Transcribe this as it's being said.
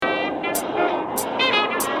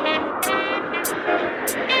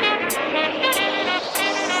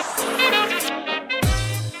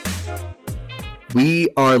We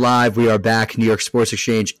are live. We are back. New York Sports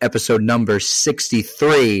Exchange, episode number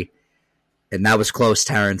 63. And that was close,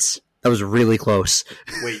 Terence. That was really close.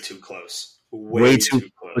 Way too close. Way too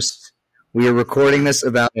close. We are recording this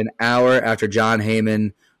about an hour after Jon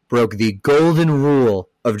Heyman broke the golden rule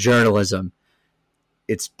of journalism.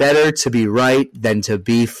 It's better to be right than to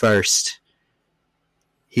be first.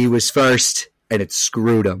 He was first, and it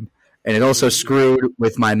screwed him. And it also screwed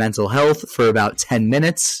with my mental health for about 10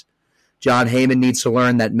 minutes. Jon Heyman needs to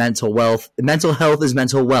learn that mental health is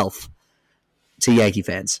mental wealth to Yankee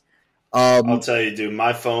fans. I'll tell you, dude,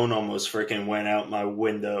 my phone almost freaking went out my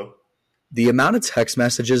window. The amount of text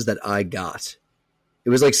messages that I got,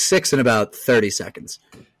 it was like 6 in about 30 seconds.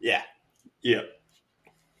 Yeah.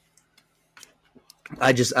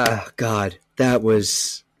 I just, God, that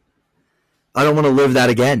was, I don't want to live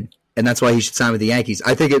that again. And that's why he should sign with the Yankees.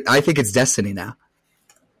 I think it's destiny now.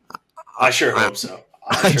 I sure hope so.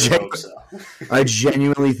 I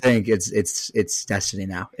genuinely think it's destiny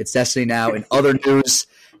now. It's destiny now. In other news,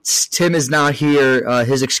 Tim is not here.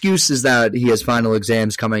 His excuse is that he has final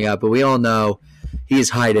exams coming up, but we all know he is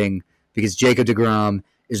hiding because Jacob deGrom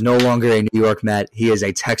is no longer a New York Met. He is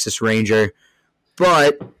a Texas Ranger.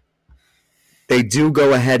 But they do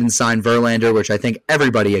go ahead and sign Verlander, which I think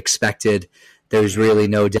everybody expected. There's really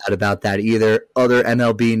no doubt about that either. Other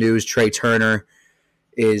MLB news, Trey Turner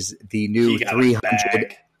is the new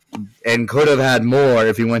 300 and could have had more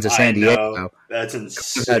if he went to San Diego. That's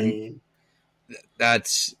insane.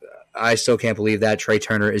 I still can't believe that. Trey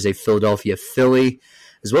Turner is a Philadelphia Philly,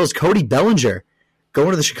 as well as Cody Bellinger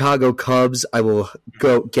going to the Chicago Cubs. I will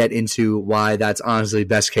go get into why that's honestly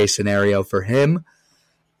best case scenario for him,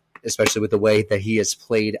 especially with the way that he has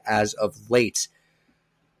played as of late.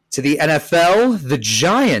 To the NFL, the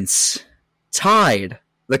Giants tied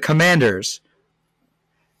the Commanders.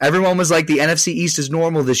 Everyone was like, the NFC East is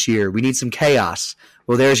normal this year. We need some chaos.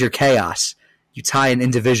 Well, there's your chaos. You tie an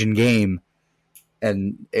in-division game,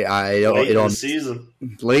 and late in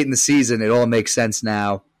the season, it all makes sense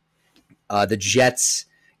now. The Jets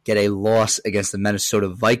get a loss against the Minnesota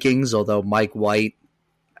Vikings, although Mike White,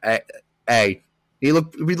 he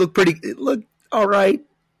looked all right.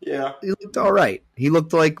 Yeah. He looked all right. He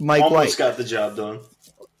looked like Mike White. Almost got the job done.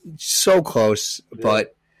 So close,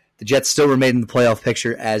 but the Jets still remain in the playoff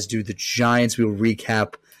picture, as do the Giants. We will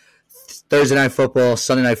recap Thursday Night Football,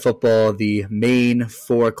 Sunday Night Football, the main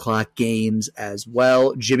 4 o'clock games as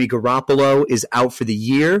well. Jimmy Garoppolo is out for the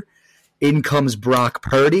year. In comes Brock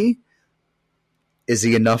Purdy. Is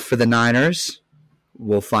he enough for the Niners?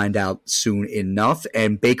 We'll find out soon enough.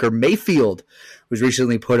 And Baker Mayfield was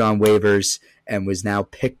recently put on waivers and was now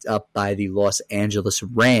picked up by the Los Angeles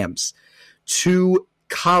Rams. To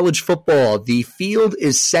college football, the field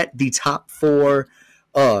is set the top 4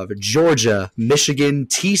 of Georgia, Michigan,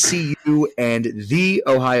 TCU, and the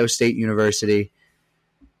Ohio State University.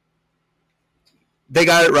 They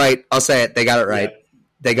got it right. I'll say it. They got it right. Yeah,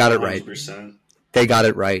 they got 100%. It right. They got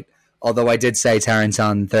it right. Although I did say, Terence,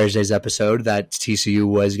 on Thursday's episode that TCU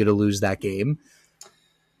was going to lose that game.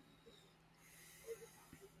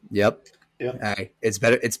 Yep. Yeah. Hey, it's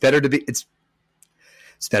better to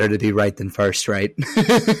be right than first, right?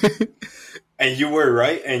 And you were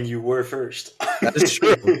right, and you were first. That is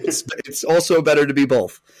true. It's also better to be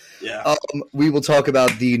both. Yeah. We will talk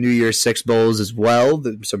about the New Year's Six Bowls as well.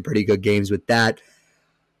 Some pretty good games with that.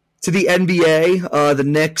 To the NBA, the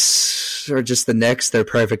Knicks are just the Knicks. They're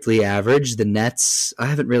perfectly average. The Nets, I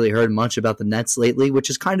haven't really heard much about the Nets lately, which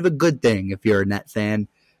is kind of a good thing if you're a Net fan,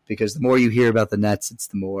 because the more you hear about the Nets, it's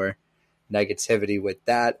the more negativity with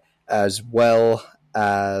that, as well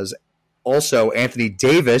as also Anthony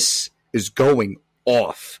Davis is going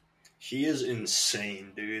off. He is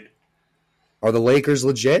insane, dude. Are the Lakers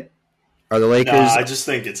legit? Are the Lakers? Nah, I just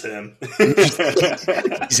think it's him. He's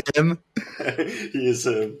him? He is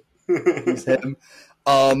him. He's him.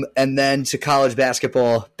 And then to college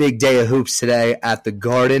basketball, big day of hoops today at the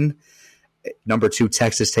Garden. Number 2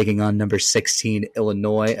 Texas taking on number 16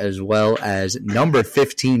 Illinois, as well as number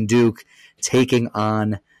 15 Duke taking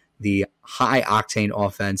on the high-octane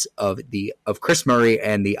offense of Chris Murray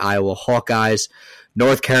and the Iowa Hawkeyes.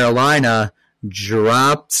 North Carolina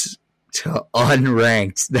dropped to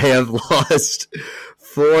unranked. They have lost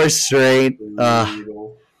 4 straight.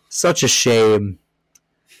 Such a shame.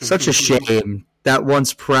 Such a shame. That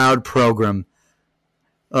once proud program.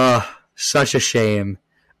 Such a shame.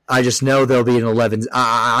 I just know they'll be an 11.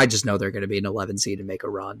 I just know they're going to be an 11 seed and make a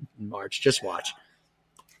run in March. Just watch.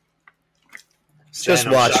 Just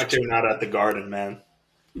watch. I'm shocked you're not at the Garden, man.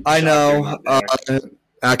 I know.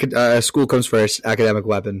 School comes first. Academic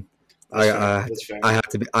weapon. I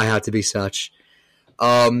have to be such.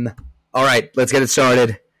 All right, let's get it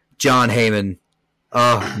started. Jon Heyman.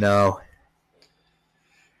 Oh, no.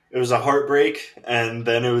 It was a heartbreak, and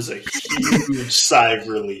then it was a huge sigh of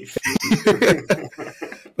relief.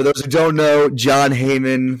 For those who don't know, Jon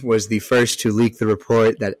Heyman was the first to leak the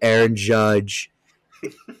report that Aaron Judge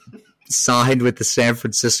signed with the San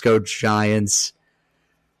Francisco Giants.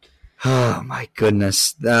 Oh, my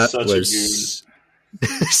goodness. That was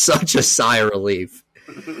such a sigh of relief.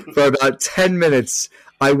 For about 10 minutes,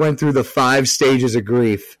 I went through the 5 stages of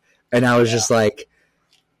grief, and I was just like,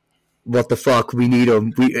 what the fuck? We need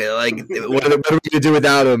him. What are we going to do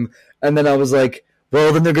without him? And then I was like,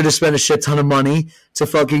 well, then they're going to spend a shit ton of money to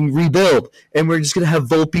fucking rebuild, and we're just going to have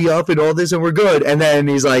Volpe up and all this, and we're good. And then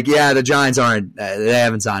he's like, yeah, the Giants aren't. They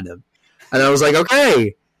haven't signed him. And I was like,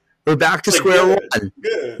 okay, we're back to square one.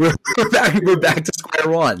 We're back to square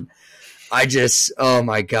one. I just, oh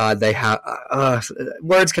my God, they have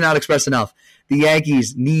words cannot express enough. The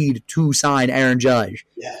Yankees need to sign Aaron Judge.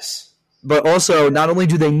 Yes. But also, not only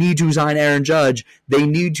do they need to sign Aaron Judge, they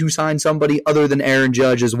need to sign somebody other than Aaron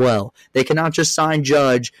Judge as well. They cannot just sign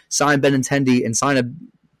Judge, sign Benintendi, and sign a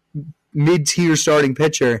mid-tier starting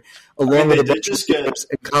pitcher along with a bunch of players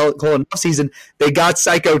and call an offseason. They got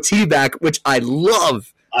Psycho T back, which I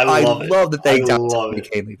love. I love that they got Tommy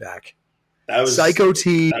Kahnle back. Psycho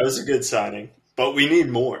T. That was a good signing. But we need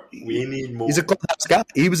more. He's a clubhouse guy.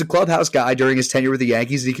 He was a clubhouse guy during his tenure with the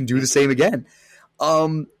Yankees, and he can do the same again.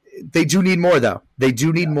 They do need more, though. They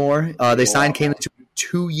do need more. They signed Kahnle to a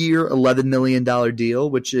 2-year, $11 million deal,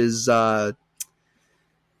 which is, don't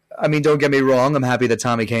get me wrong. I'm happy that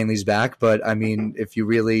Tommy Kahnle's back, but, if you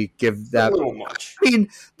really give that – a little much.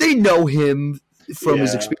 They know him from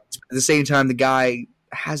his experience. But at the same time, the guy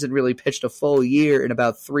hasn't really pitched a full year in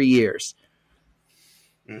about 3 years.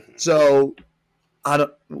 Mm-hmm. So,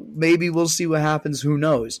 maybe we'll see what happens. Who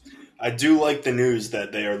knows? I do like the news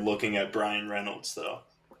that they are looking at Brian Reynolds, though.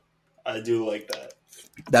 I do like that.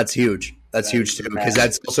 That's huge. That's huge, too, because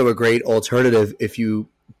that's also a great alternative if you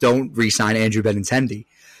don't re-sign Andrew Benintendi.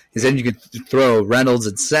 Because then you can throw Reynolds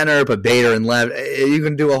at center, put Bader in left. You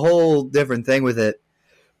can do a whole different thing with it.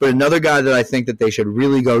 But another guy that I think that they should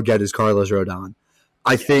really go get is Carlos Rodon.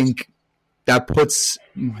 I think that puts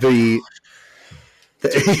the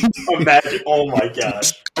imagine, oh my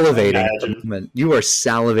gosh. Salivating at the moment. You are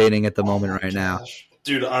salivating at the moment right now.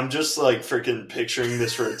 Dude, I'm just like freaking picturing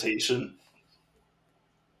this rotation.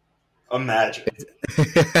 Imagine.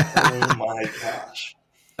 Oh my gosh.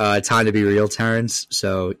 Time to be real, Terence.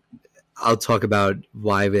 So I'll talk about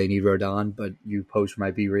why they need Rodon, but you post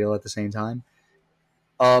might be real at the same time.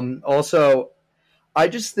 Also, I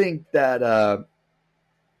just think that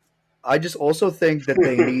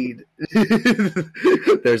they need.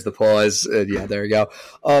 There's the pause. Yeah, there we go.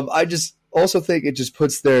 I just also think it just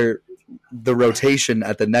puts the rotation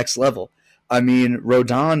at the next level.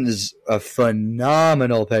 Rodon is a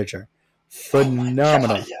phenomenal pitcher.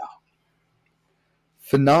 Phenomenal. God, yeah.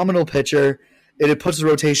 Phenomenal pitcher. And it puts the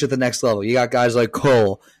rotation at the next level. You got guys like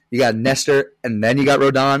Cole, you got Nestor, and then you got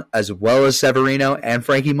Rodon, as well as Severino and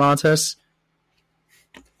Frankie Montas.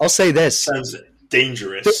 I'll say this. Sounds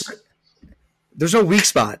dangerous. There's no weak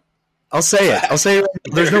spot. I'll say it.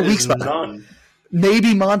 There's no weak spot. None.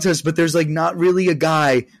 Maybe Montas, but there's not really a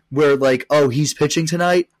guy where he's pitching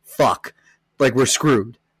tonight. Fuck. We're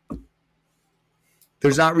screwed.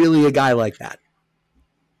 There's not really a guy like that.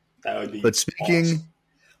 That would be But speaking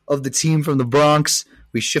of the team from the Bronx,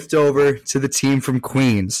 we shift over to the team from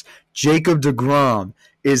Queens. Jacob deGrom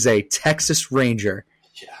is a Texas Ranger.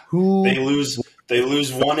 Yeah. Who they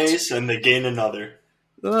lose one ace and they gain another.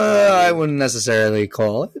 I wouldn't necessarily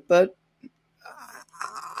call it, but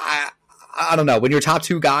I don't know. When your top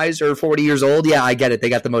 2 guys are 40 years old, yeah, I get it. They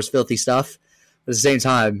got the most filthy stuff. But at the same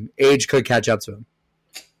time, age could catch up to him.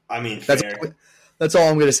 Fair. That's all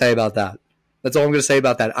I'm going to say about that.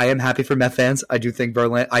 I am happy for Met fans. I do think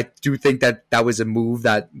that was a move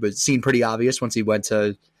that was seen pretty obvious once he went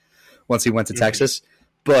to Texas.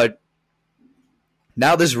 But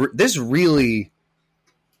now this really,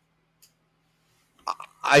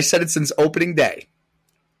 I said it since opening day.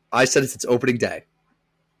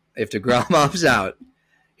 If deGrom opts out,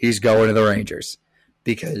 he's going to the Rangers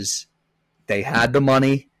because they had the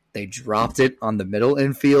money. They dropped it on the middle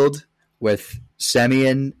infield with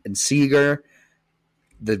Semien and Seager.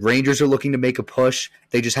 The Rangers are looking to make a push.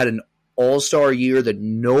 They just had an all-star year that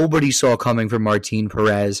nobody saw coming from Martin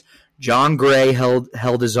Perez. John Gray held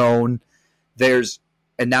his own. And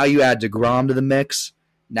now you add deGrom to the mix.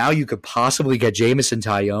 Now you could possibly get Jameson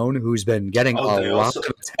Taillon, who's been getting a lot of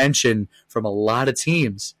attention from a lot of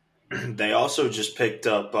teams. They also just picked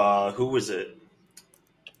up, who was it?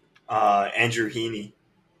 Andrew Heaney.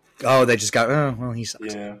 Oh, they just got. Oh, well, he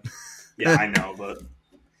sucks. Yeah, I know, but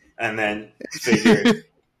and then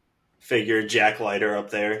figure Jack Leiter up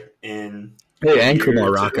there in and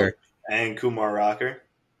Kumar Rocker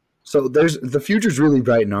So the future's really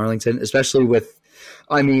bright in Arlington, especially with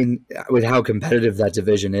how competitive that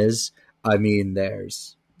division is. I mean,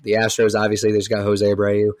 there's the Astros, obviously. There's got Jose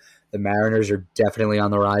Abreu. The Mariners are definitely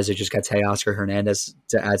on the rise. They just got Teoscar Hernandez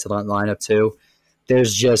to add to that lineup, too.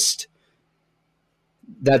 There's just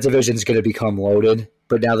that division's going to become loaded.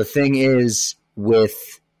 But now the thing is,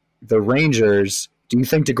 with the Rangers, do you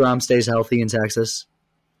think DeGrom stays healthy in Texas?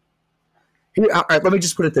 Here, all right, let me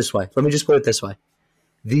just put it this way.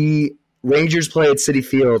 The Rangers play at Citi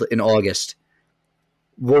Field in August.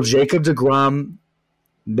 Will Jacob DeGrom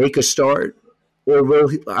make a start, or will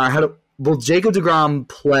Jacob DeGrom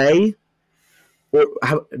play? Will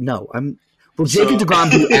Jacob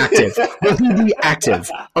DeGrom be active? Will he be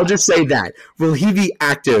active? I'll just say that. Will he be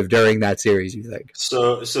active during that series, you think?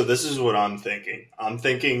 So this is what I'm thinking. I'm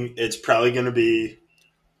thinking it's probably going to be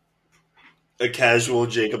a casual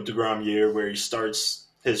Jacob DeGrom year where he starts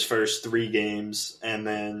his first 3 games and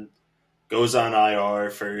then goes on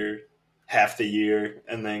IR for half the year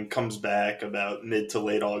and then comes back about mid to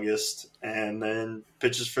late August and then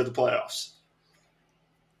pitches for the playoffs.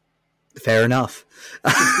 Fair enough.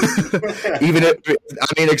 Expanded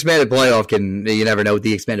playoff you never know with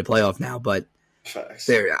the expanded playoff now, but facts.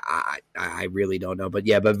 I really don't know. But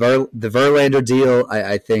yeah, the Verlander deal,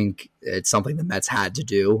 I think it's something the Mets had to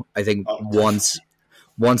do. I think once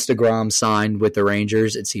DeGrom signed with the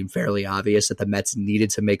Rangers, it seemed fairly obvious that the Mets needed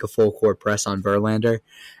to make a full court press on Verlander,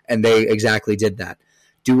 and they exactly did that.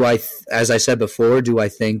 As I said before, do I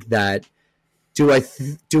think that the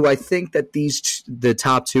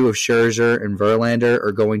top 2 of Scherzer and Verlander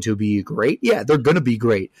are going to be great? Yeah, they're going to be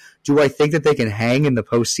great. Do I think that they can hang in the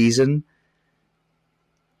postseason?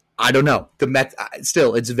 I don't know. The Mets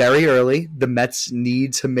still, it's very early. The Mets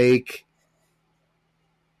need to make.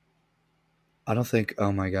 I don't think.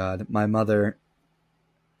 Oh my God, my mom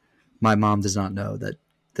does not know that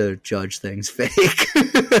the Judge thing's fake.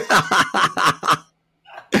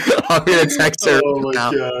 I'm gonna text her. Oh my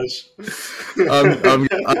gosh! I'm gonna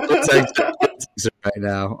text her right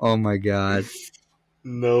now. Oh my God!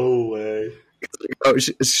 No way. Oh,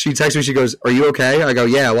 she texts me. She goes, "Are you okay?" I go,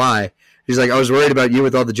 "Yeah." Why? She's like, "I was worried about you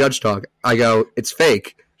with all the Judge talk." I go, "It's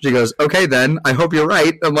fake." She goes, "Okay, then. I hope you're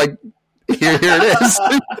right." I'm like, "Here it is."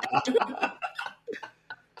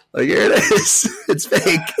 Like, here it is. It's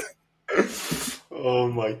fake. Oh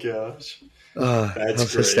my gosh!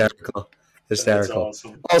 That's hysterical. That's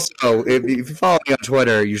awesome. Also, if you follow me on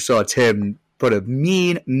Twitter, you saw Tim put a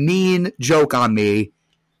mean joke on me.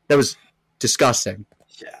 That was disgusting.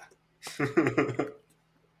 Yeah.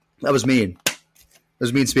 That was mean. It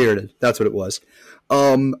was mean-spirited. That's what it was.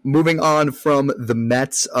 Moving on from the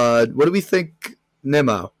Mets, what do we think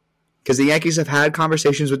Nimmo? Because the Yankees have had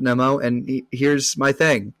conversations with Nimmo, and here's my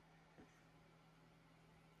thing.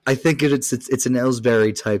 I think it's an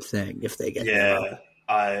Ellsbury type thing if they get Nimmo. Yeah,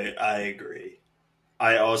 I agree.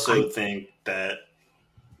 I also think that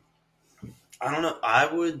I don't know. I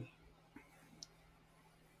don't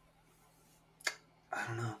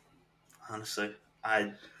know. Honestly,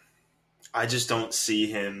 I just don't see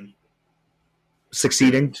him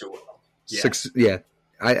succeeding too well. Yeah.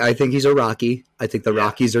 I think he's a Rocky. I think the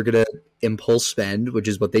Rockies are going to impulse spend, which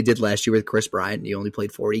is what they did last year with Chris Bryant. He only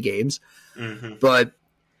played 40 games. Mm-hmm. But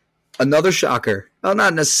another shocker. Well,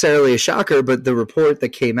 not necessarily a shocker, but the report that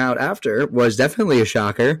came out after was definitely a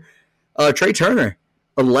shocker. Trey Turner,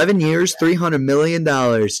 11 years, $300 million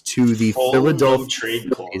to the Philadelphia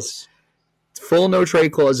trade clause. Full no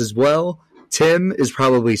trade clause as well. Tim is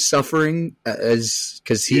probably suffering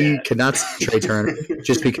because he cannot see Trey Turner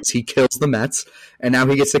just because he kills the Mets, and now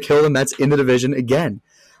he gets to kill the Mets in the division again.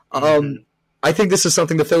 I think this is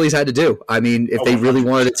something the Phillies had to do. I mean, if they really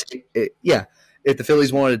wanted to take it, if the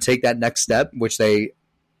Phillies wanted to take that next step, which they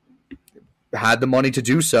had the money to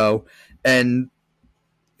do so, and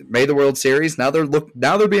made the World Series, now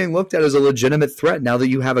they're being looked at as a legitimate threat. Now that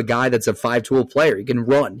you have a guy that's a 5-tool player, he can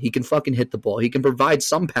run, he can fucking hit the ball, he can provide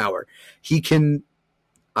some power, he can.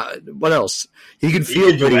 What else? He can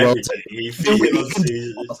field pretty well.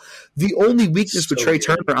 The only weakness with Trey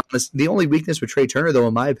Turner, though,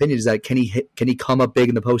 in my opinion, is that can he come up big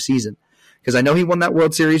in the postseason? Because I know he won that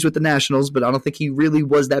World Series with the Nationals, but I don't think he really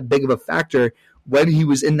was that big of a factor when he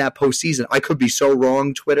was in that postseason. I could be so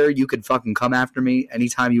wrong, Twitter. You could fucking come after me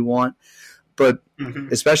anytime you want. But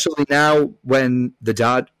especially now when in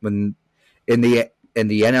the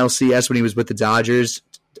NLCS when he was with the Dodgers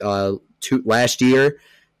last year,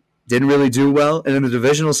 didn't really do well. And in the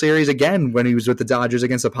divisional series, again, when he was with the Dodgers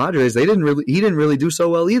against the Padres, he didn't really do so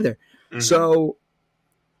well either. Mm-hmm. So,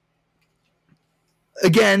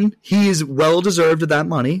 again, he is well-deserved of that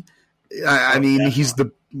money. I mean, he's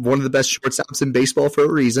one of the best shortstops in baseball for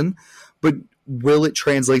a reason. But will it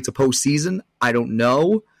translate to postseason? I don't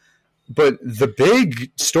know. But the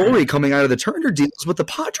big story coming out of the Turner deal is what the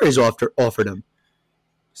Padres offered him.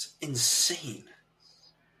 It's insane.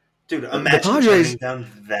 Dude, imagine turning down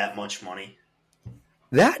that much money.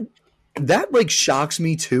 That like shocks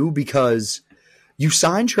me too, because you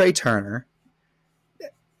sign Trey Turner.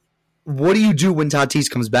 What do you do when Tatis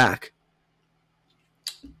comes back?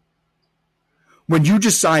 When you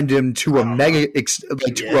just signed him to a mega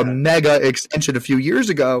extension a few years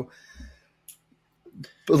ago,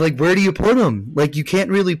 but like, where do you put him? Like, you can't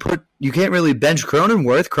really bench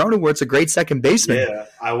Cronenworth. Cronenworth's a great second baseman. Yeah,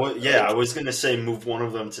 I was gonna say move one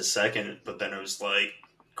of them to second, but then it was like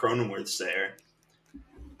Cronenworth's there.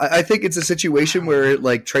 I think it's a situation where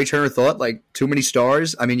like Trey Turner thought like too many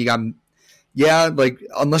stars. I mean, you got like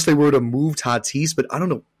unless they were to move Tatis, but I don't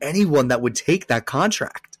know anyone that would take that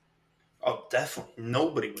contract. Oh, definitely.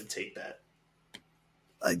 Nobody would take that.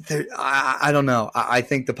 I don't know. I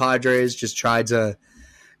think the Padres just tried to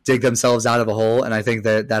dig themselves out of a hole, and I think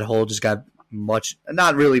that hole just got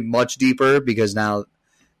not really much deeper because now,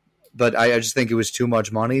 but I just think it was too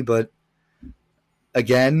much money. But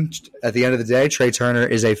again, at the end of the day, Trey Turner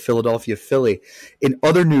is a Philadelphia Philly. In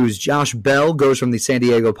other news, Josh Bell goes from the San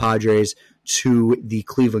Diego Padres to the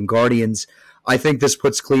Cleveland Guardians. I think this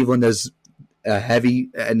puts Cleveland as a heavy,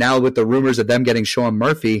 and now with the rumors of them getting Sean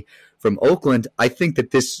Murphy from Oakland, I think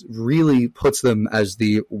that this really puts them as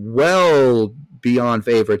the well beyond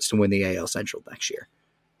favorites to win the AL Central next year.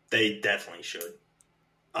 They definitely should.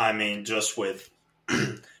 I mean, just with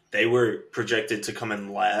they were projected to come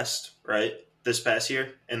in last, right, this past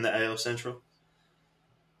year in the AL Central.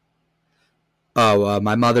 Oh,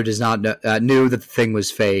 my mother does not knew that the thing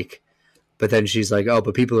was fake, but then she's like, "Oh,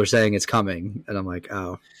 but people are saying it's coming," and I'm like,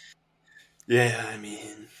 "Oh." Yeah, I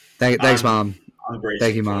mean, thanks, Mom.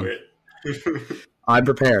 Thank you, Mom. I'm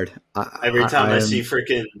prepared. Every time I see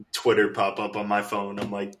freaking Twitter pop up on my phone,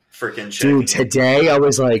 I'm like freaking checking. Dude, today I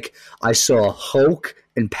was like, I saw Hulk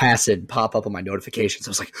and Passan pop up on my notifications.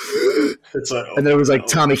 I was like, and then it was like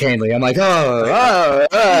Tommy Canley. I'm like,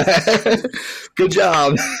 good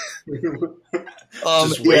job. I'm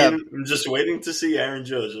just waiting to see Aaron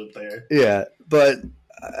Judge up there. Yeah, but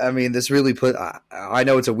I mean, this really I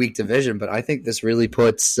know it's a weak division, but I think this really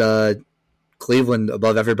puts Cleveland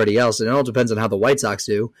above everybody else. And it all depends on how the White Sox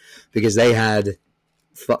do, because they had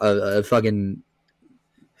a person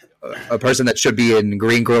that should be in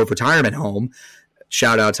Green Grove retirement home.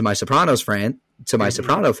 Shout out to my Soprano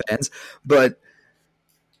fans. But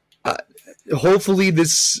hopefully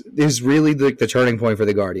this is really the turning point for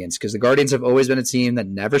the Guardians, because the Guardians have always been a team that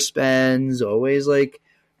never spends, always like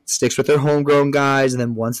sticks with their homegrown guys, and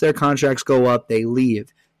then once their contracts go up, they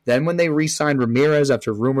leave. Then when they re-signed Ramirez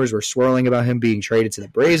after rumors were swirling about him being traded to the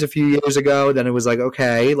Braves a few years ago, then it was like,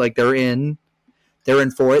 okay, like they're in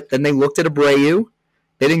for it. Then they looked at Abreu.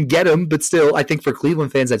 They didn't get him, but still, I think for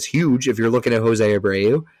Cleveland fans, that's huge if you're looking at Jose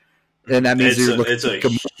Abreu. And that means it's a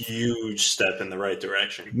huge step in the right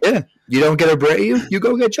direction. Yeah. You don't get Abreu, you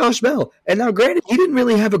go get Josh Bell. And now, granted, he didn't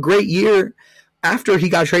really have a great year after he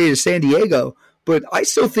got traded to San Diego, but I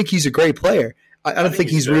still think he's a great player. I don't think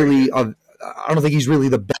he's really the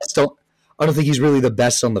best. I don't think he's really the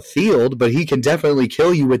best on the field, but he can definitely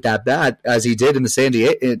kill you with that bat, as he did in the San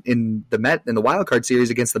Diego in the wild card series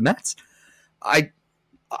against the Mets.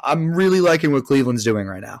 I'm really liking what Cleveland's doing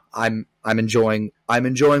right now. I'm enjoying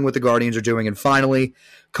what the Guardians are doing. And finally,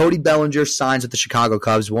 Cody Bellinger signs with the Chicago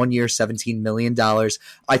Cubs, 1 year, $17 million.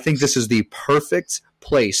 I think this is the perfect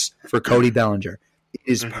place for Cody Bellinger. It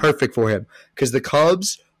is perfect for him, because the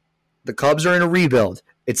Cubs are in a rebuild.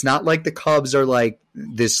 It's not like the Cubs are like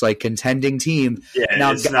this like contending team. Yeah,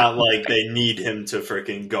 now, it's not like they need him to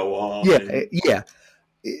freaking go off. Yeah.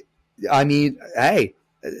 I mean, hey,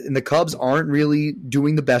 and the Cubs aren't really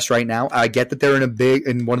doing the best right now. I get that they're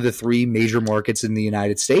in one of the three major markets in the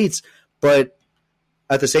United States, but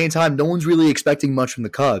at the same time, no one's really expecting much from the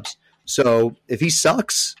Cubs. So if he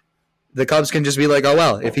sucks, the Cubs can just be like, oh,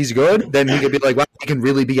 well, if he's good, then he could be like, wow, he can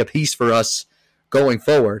really be a piece for us going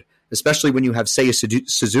forward, especially when you have Seiya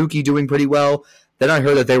Suzuki doing pretty well. Then I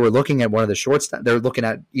heard that they were looking at one of the shortstops. They were looking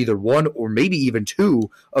at either one or maybe even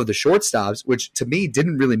two of the shortstops, which to me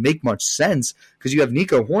didn't really make much sense, because you have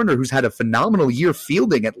Nico Horner, who's had a phenomenal year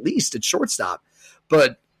fielding, at least at shortstop.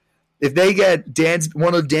 But If they get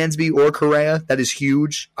one of Dansby or Correa, that is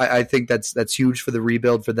huge. I think that's huge for the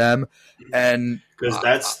rebuild for them. And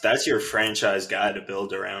because that's your franchise guy to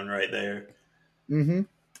build around right there. Mm-hmm.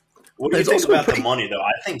 What do you think about the money, though?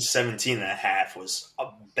 I think 17.5 was a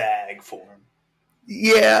bag for him.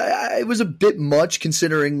 Yeah, it was a bit much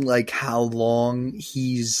considering like how long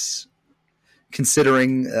he's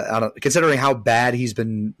considering how bad he's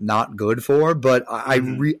been not good for. But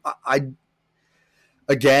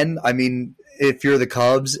again, I mean, if you're the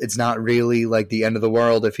Cubs, it's not really like the end of the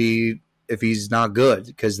world if he's not good,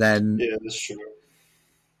 because then that's true.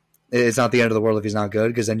 It's not the end of the world if he's not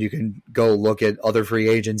good, because then you can go look at other free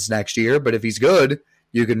agents next year. But if he's good,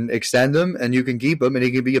 you can extend him and you can keep him, and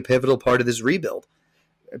he can be a pivotal part of this rebuild.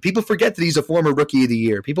 People forget that he's a former Rookie of the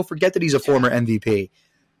Year. People forget that he's a former MVP.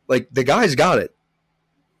 Like, the guy's got it.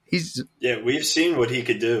 We've seen what he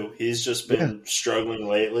could do. He's just been struggling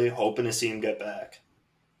lately, hoping to see him get back.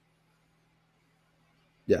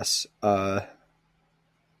 Yes. Moving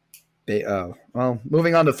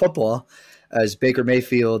on to football, as Baker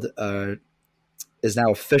Mayfield is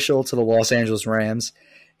now official to the Los Angeles Rams.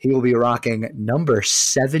 He will be rocking number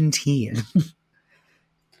 17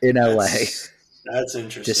 in LA. That's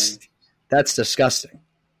interesting. That's disgusting.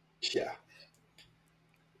 Yeah.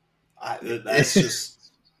 That's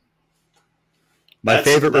just... My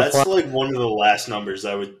favorite reply... That's like one of the last numbers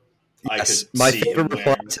I could my see favorite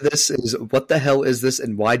reply to this is, what the hell is this,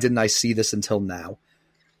 and why didn't I see this until now?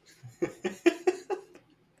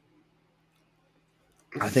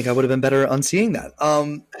 I think I would have been better unseeing that.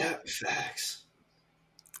 Facts.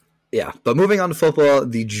 Yeah, but moving on to football,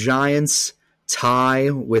 the Giants tie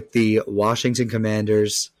with the Washington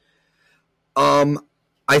Commanders.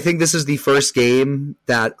 I think this is the first game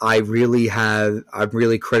that I'm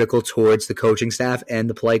really critical towards the coaching staff and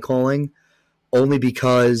the play calling, only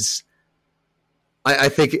because I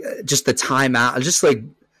think just the timeout,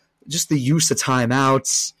 just the use of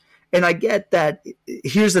timeouts. And I get that.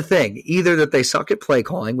 Here's the thing: either that they suck at play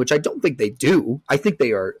calling, which I don't think they do. I think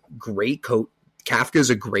they are great. Kafka's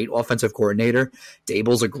a great offensive coordinator.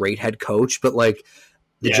 Dable's a great head coach. But like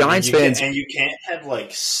the Giants fans, and you can't have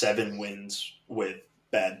like 7 wins with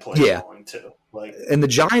bad play calling too. And the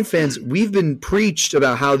Giant fans, we've been preached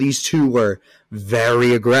about how these two were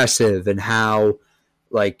very aggressive and how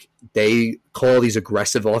like they call these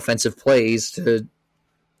aggressive offensive plays to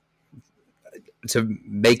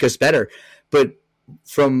make us better. But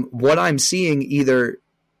from what I'm seeing, either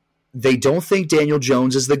they don't think Daniel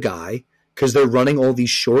Jones is the guy because they're running all these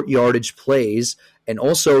short yardage plays, and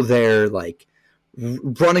also they're like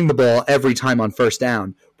running the ball every time on first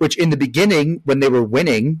down, which in the beginning when they were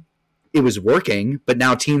winning, it was working, but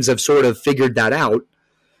now teams have sort of figured that out.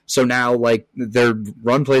 So now like their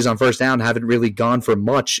run plays on first down haven't really gone for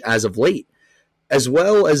much as of late. As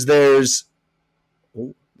well as there's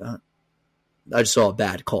I just saw a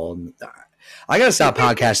bad call. I gotta stop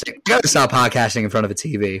podcasting. I gotta stop podcasting in front of a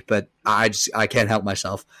TV, but I can't help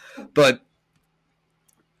myself. But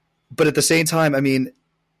at the same time, I mean,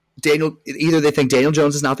 either they think Daniel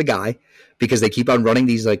Jones is not the guy because they keep on running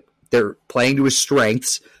these, like they're playing to his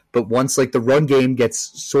strengths, but once like the run game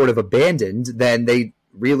gets sort of abandoned, then they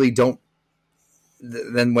really don't.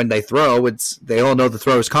 Then when they throw, they all know the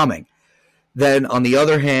throw is coming. Then, on the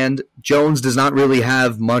other hand, Jones does not really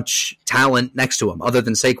have much talent next to him other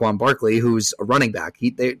than Saquon Barkley, who's a running back.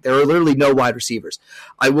 There are literally no wide receivers.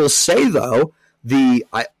 I will say, though,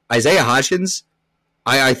 Isaiah Hodgins,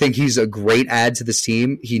 I think he's a great add to this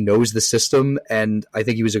team. He knows the system, and I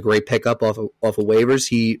think he was a great pickup off of waivers.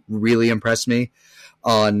 He really impressed me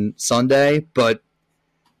on Sunday, but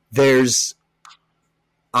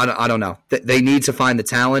I don't know. They need to find the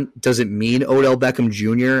talent. Does it mean Odell Beckham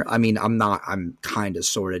Jr.? I mean, I'm kind of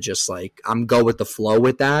sort of just like, I'm go with the flow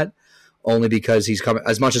with that, only because he's coming.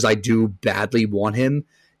 As much as I do badly want him,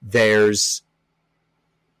 there's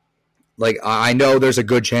like, I know there's a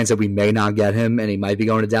good chance that we may not get him and he might be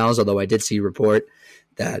going to Dallas, although I did see a report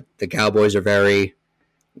that the Cowboys are very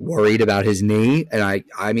worried about his knee. And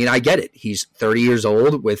I mean, I get it. He's 30 years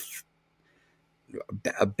old with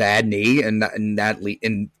a bad knee, and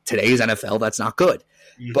in today's NFL, that's not good.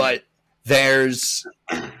 Mm-hmm. But there's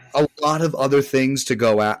a lot of other things to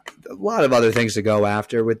go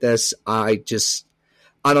after with this. I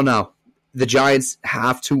don't know. The Giants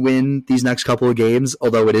have to win these next couple of games,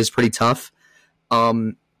 although it is pretty tough.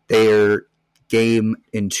 Their game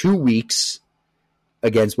in 2 weeks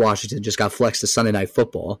against Washington just got flexed to Sunday Night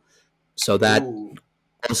Football, so that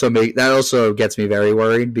also gets me very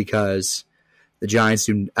worried because the Giants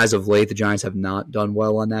as of late, the Giants have not done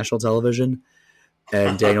well on national television,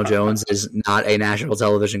 and Daniel Jones is not a national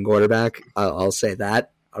television quarterback. I'll say that.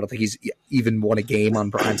 I don't think he's even won a game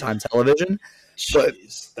on primetime television.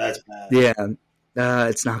 Jeez, that's bad. Yeah,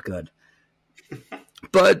 it's not good.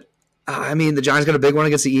 But, I mean, the Giants got a big one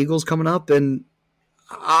against the Eagles coming up, and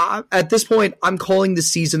at this point, I'm calling the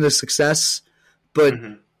season a success. But,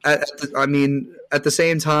 at the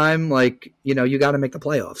same time, like, you know, you got to make the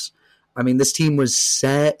playoffs. I mean, this team was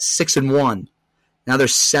set 6-1. Now they're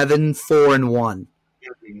 7-4-1.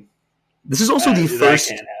 This is also the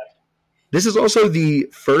first. This is also the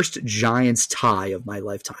first Giants tie of my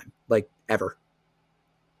lifetime, like ever.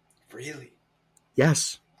 Really?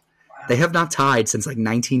 Yes. Wow. They have not tied since like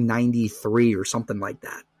 1993 or something like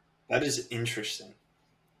that. That is interesting.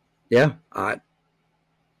 Yeah.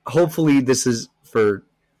 Hopefully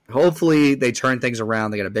they turn things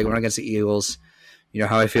around. They got a big one against the Eagles. You know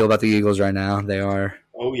how I feel about the Eagles right now. They are.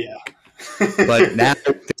 Oh yeah. But now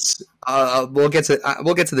we'll get to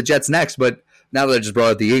the Jets next. But now that I just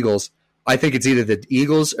brought up the Eagles, I think it's either the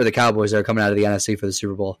Eagles or the Cowboys that are coming out of the NFC for the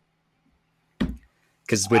Super Bowl.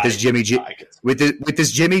 Because with this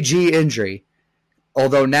Jimmy G injury,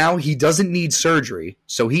 although now he doesn't need surgery,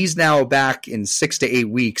 so he's now back in 6 to 8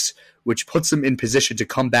 weeks, which puts him in position to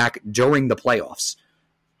come back during the playoffs.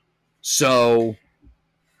 So,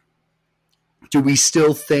 do we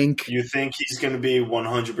still think... You think he's going to be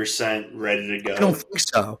 100% ready to go? I don't think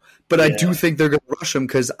so. But yeah. I do think they're going to rush him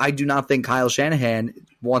because I do not think Kyle Shanahan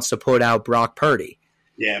wants to put out Brock Purdy.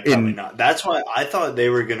 Yeah, probably not. That's why I thought they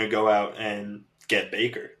were going to go out and get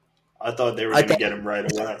Baker. I thought they were going to get him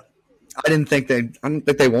right away. I don't think they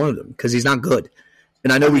wanted him because he's not good.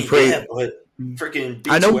 And I know we prayed... Yeah, but freaking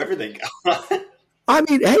beats whoever they got. I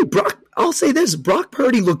mean, hey, I'll say this. Brock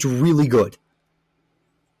Purdy looked really good.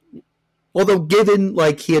 Although given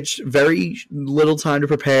like he had very little time to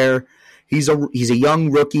prepare, he's a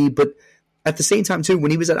young rookie, but at the same time too,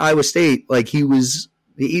 when he was at Iowa State, like he was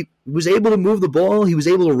able to move the ball, he was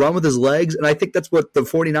able to run with his legs, and I think that's what the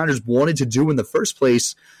 49ers wanted to do in the first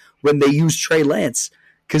place when they used Trey Lance,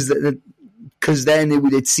 because then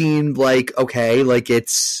it seemed like okay, like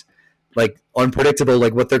it's like unpredictable,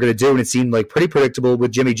 like what they're going to do, and it seemed like pretty predictable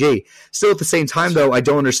with Jimmy G. Still, at the same time, though, I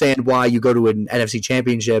don't understand why you go to an NFC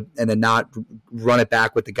Championship and then not run it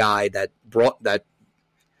back with the guy that brought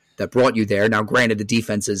you there. Now, granted, the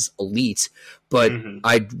defense is elite, but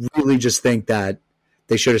I really just think that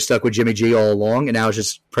they should have stuck with Jimmy G all along, and now it's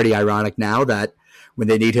just pretty ironic now that when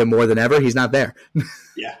they need him more than ever, he's not there.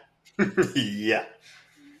 Yeah. Yeah.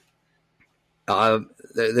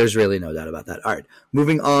 There's really no doubt about that. All right,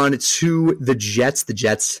 moving on to the Jets. The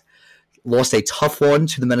Jets lost a tough one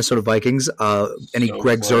to the Minnesota Vikings. Any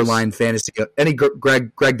Greg Zuerlein fantasy, any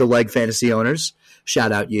Greg the Leg fantasy owners,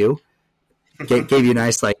 shout out you. Gave you a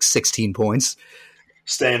nice 16 points.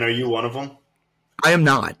 Stan, are you one of them? I am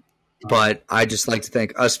not, but I just like to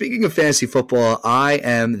think. Speaking of fantasy football, I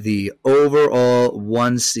am the overall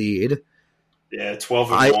 1 seed. Yeah,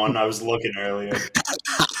 12-1. I was looking earlier.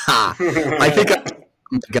 I think.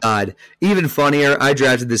 Oh my God! Even funnier, I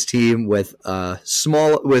drafted this team with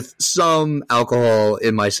some alcohol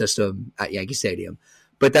in my system at Yankee Stadium,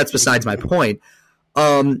 but that's besides my point.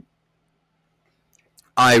 I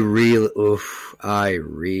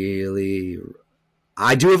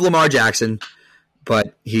do have Lamar Jackson,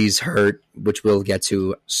 but he's hurt, which we'll get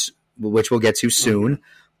to soon.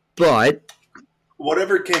 But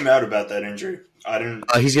whatever came out about that injury. I didn't.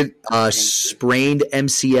 He's got sprained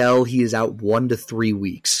MCL. He is out 1 to 3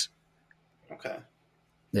 weeks. Okay.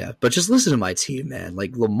 Yeah, but just listen to my team, man.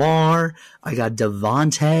 Like Lamar, I got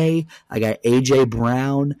Devontae, I got AJ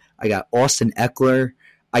Brown, I got Austin Eckler.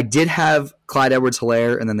 I did have Clyde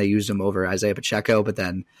Edwards-Helaire, and then they used him over Isaiah Pacheco. But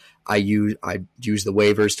then I used the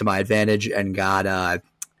waivers to my advantage and got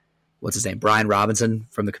what's his name, Brian Robinson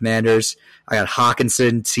from the Commanders. I got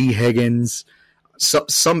Hawkinson, T. Higgins.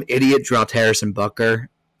 Some idiot dropped Harrison Butker.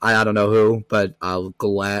 I don't know who, but I'll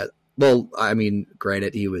glad. Well, I mean,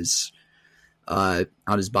 granted, he was on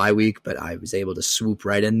his bye week, but I was able to swoop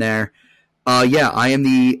right in there. Yeah, I am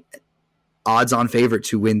the odds-on favorite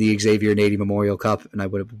to win the Xavier Nady Memorial Cup, and I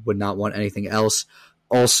would not want anything else.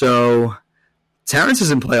 Also, Terence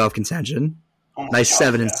is in playoff contention. Oh nice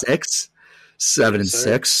God, 7-6.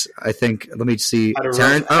 7-6. I think. Let me see. Had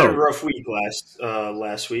a rough week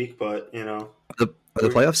last week, but you know. Are the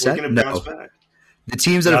playoffs set? No. Back. The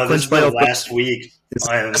teams that have clinched playoff last week.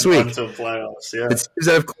 Last week. Until playoffs, yeah. The teams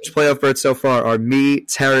that have clinched playoff berths so far are me,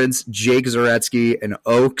 Terence, Jake Zaretsky, and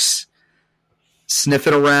Oaks.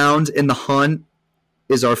 Sniffing around in the hunt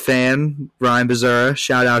is our fan, Ryan Bezura.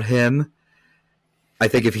 Shout out him. I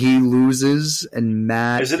think if he loses and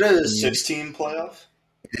Matt... Is it a 16 playoff?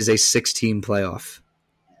 It is a 16 playoff.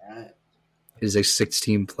 All right. It is a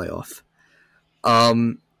 16 playoff.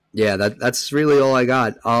 Yeah, that's really all I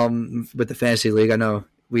got. With the fantasy league, I know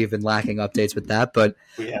we've been lacking updates with that, but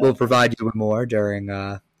we'll provide you with more during,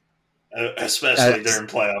 especially during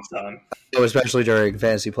playoff time. Especially during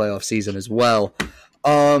fantasy playoff season as well.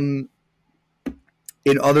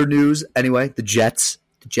 In other news, anyway, the Jets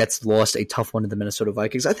lost a tough one to the Minnesota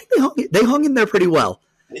Vikings. I think they hung in there pretty well.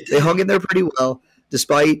 They hung in there pretty well,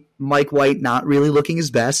 despite Mike White not really looking his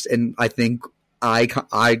best. And I think I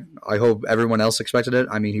hope everyone else expected it.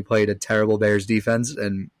 I mean, he played a terrible Bears defense,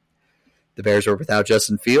 and the Bears were without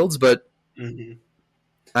Justin Fields. But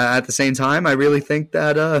at the same time, I really think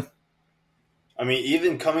that. I mean,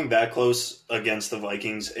 even coming that close against the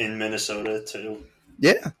Vikings in Minnesota, too.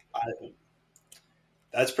 Yeah.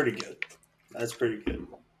 That's pretty good. That's pretty good.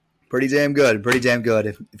 Pretty damn good. Pretty damn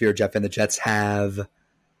good. If you're a Jet fan, the Jets have. Are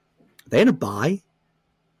they in a bye?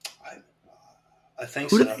 I think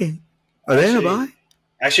so. Are they in a bye?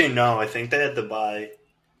 Actually, no. I think they had the bye.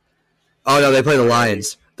 Oh, no. They play the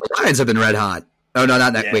Lions. The Lions have been red hot. Oh, no,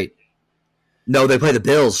 not that. Yeah. Wait. No, they play the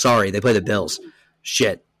Bills. Sorry. They play the Bills.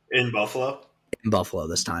 Shit. In Buffalo? In Buffalo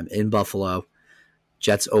this time. In Buffalo.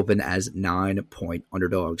 Jets open as 9-point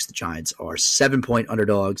underdogs. The Giants are 7-point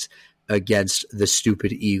underdogs against the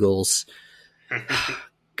stupid Eagles.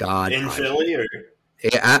 God. In Philly or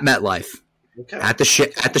at MetLife. Okay. At the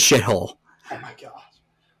shithole. Oh my god.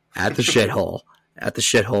 At the shithole. At the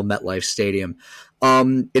shithole MetLife Stadium.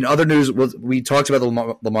 In other news, we talked about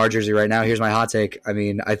the Lamar jersey right now. Here's my hot take. I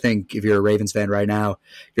mean, I think if you're a Ravens fan right now,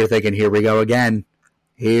 you're thinking, here we go again.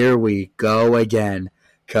 Here we go again.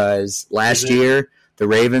 Because last year, the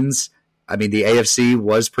Ravens, I mean, the AFC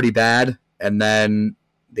was pretty bad. And then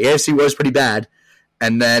the AFC was pretty bad.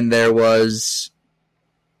 And then there was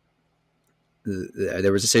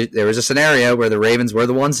a scenario where the Ravens were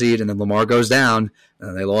the 1 seed and then Lamar goes down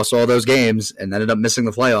and they lost all those games and ended up missing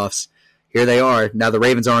the playoffs. Here they are. Now the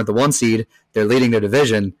Ravens aren't the 1 seed. They're leading their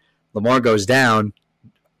division. Lamar goes down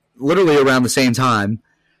literally around the same time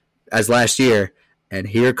as last year. And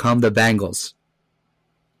here come the Bengals.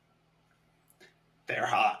 They're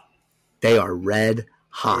hot. They are red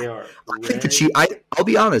hot. They are I think the Chiefs. I'll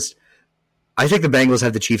be honest. I think the Bengals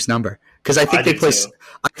have the Chiefs' number because I think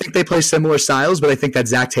they play similar styles, but I think that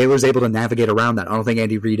Zach Taylor is able to navigate around that. I don't think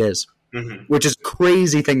Andy Reid is, which is a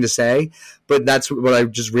crazy thing to say, but that's what I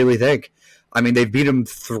just really think. I mean, they've beat them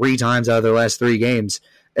 3 times out of their last 3 games,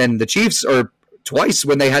 and the Chiefs are twice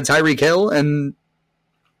when they had Tyreek Hill, and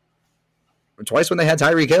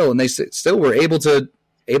they still were able to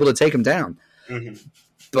take him down.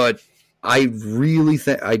 But I really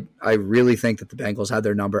think that the Bengals had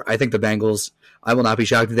their number. I think the Bengals. I will not be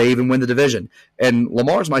shocked if they even win the division. And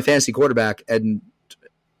Lamar's my fantasy quarterback, and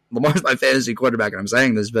I'm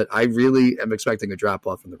saying this, but I really am expecting a drop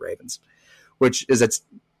off from the Ravens, which is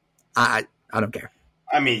I don't care.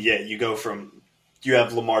 I mean, yeah, you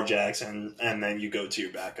have Lamar Jackson, and then you go to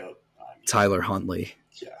your backup, Tyler Huntley.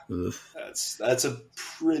 Yeah, oof. That's a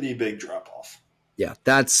pretty big drop off. Yeah,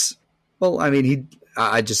 that's. Well, I mean,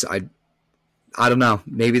 I don't know.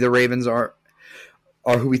 Maybe the Ravens are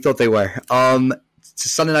who we thought they were.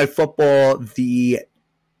 Sunday Night Football, the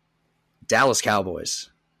Dallas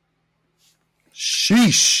Cowboys.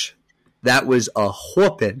 Sheesh. That was a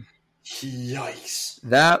whooping. Yikes.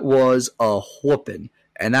 That was a whooping.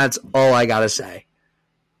 And that's all I got to say.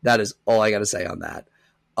 That is all I got to say on that.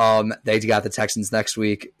 They got the Texans next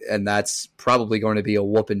week, and that's probably going to be a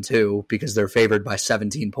whooping too because they're favored by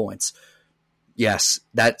 17 points. Yes,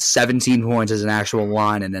 that 17 points is an actual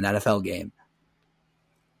line in an NFL game.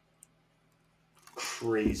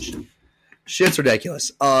 Crazy. Shit's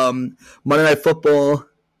ridiculous. Monday Night Football.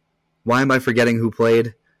 Why am I forgetting who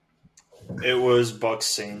played? It was Bucs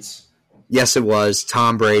Saints. Yes, it was.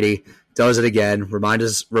 Tom Brady does it again.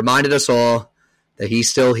 Reminded us all that he's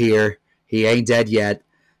still here. He ain't dead yet.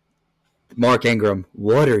 Mark Ingram,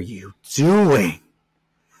 what are you doing?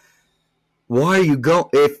 Why are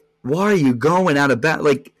you going out of bat?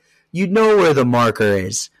 Like, you know where the marker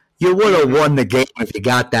is. You would have won the game if you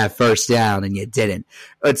got that first down, and you didn't.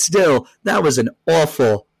 But still, that was an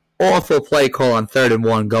awful, awful play call on 3rd and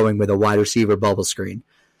 1 going with a wide receiver bubble screen.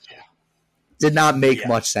 Yeah. Did not make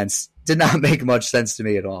much sense. Did not make much sense to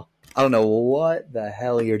me at all. I don't know what the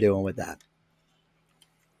hell you're doing with that.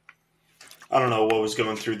 I don't know what was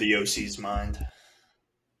going through the OC's mind.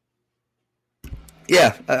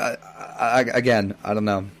 Yeah, again, I don't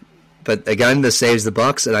know. But again, this saves the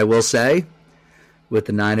Bucs, and I will say, with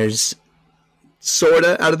the Niners sort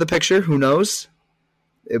of out of the picture, who knows?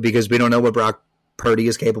 Because we don't know what Brock Purdy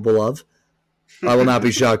is capable of. I will not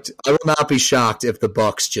be shocked. I will not be shocked if the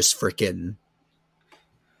Bucs just freaking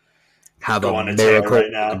have go a on miracle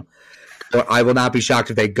right now. I will not be shocked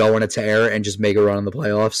if they go on a tear and just make a run in the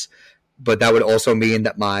playoffs. But that would also mean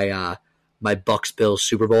that my Bucks Bills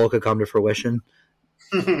Super Bowl could come to fruition.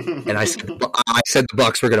 And I said the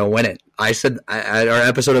Bucks were going to win it. I said at our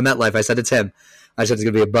episode of MetLife, I said to Tim, I said it's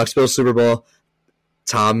going to be a Bucks Bills Super Bowl.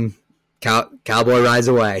 Cowboy rides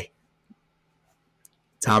away.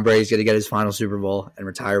 Tom Brady's going to get his final Super Bowl and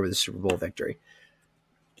retire with a Super Bowl victory.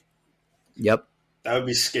 Yep. That would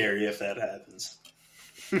be scary if that happens.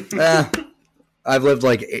 I've lived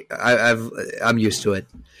I'm used to it.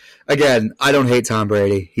 Again, I don't hate Tom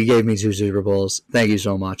Brady. He gave me 2 Super Bowls. Thank you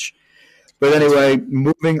so much. But anyway,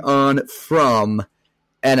 moving on from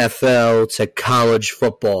NFL to college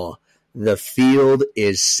football. The field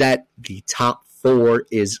is set. The top 4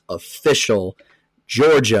 is official.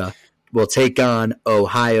 Georgia will take on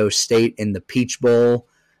Ohio State in the Peach Bowl,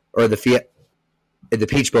 or in the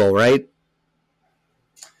Peach Bowl, right?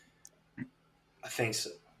 I think so.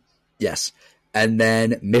 Yes. And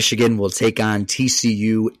then Michigan will take on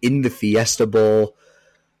TCU in the Fiesta Bowl.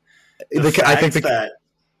 The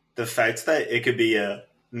fact that it could be a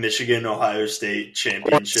Michigan-Ohio State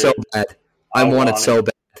championship. So bad. I want it so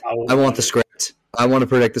bad. I want the script. I want to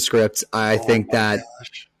predict the script. I think that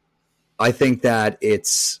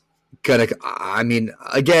it's gonna. I mean,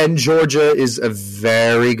 again, Georgia is a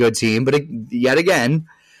very good team, but yet again,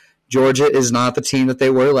 Georgia is not the team that they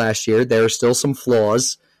were last year. There are still some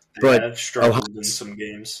flaws, but have struggled in some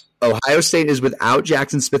games. Ohio State is without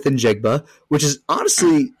Jackson Smith and Jigba, which is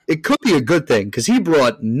honestly, it could be a good thing because he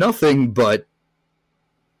brought really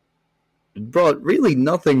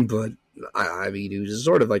nothing but. I mean, he was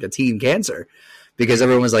sort of like a team cancer because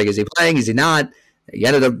everyone was like, "Is he playing? Is he not?" He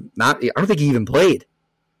ended up not. I don't think he even played.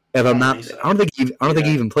 If I'm not, I don't think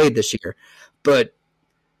he even played this year. But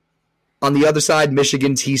on the other side,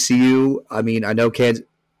 Michigan, TCU. I mean, I know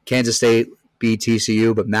Kansas State beat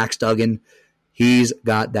TCU, but Max Duggan, he's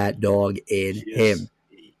got that dog in him.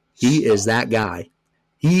 He is that guy.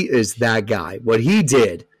 He is that guy. What he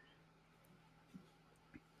did.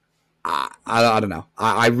 I don't know.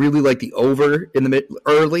 I really like the over in the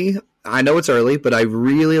early. I know it's early, but I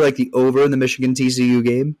really like the over in the Michigan TCU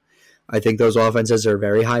game. I think those offenses are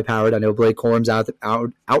very high powered. I know Blake Corum's out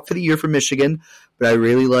for the year for Michigan, but I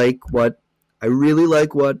really like what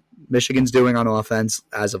Michigan's doing on offense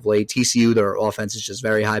as of late. TCU, their offense is just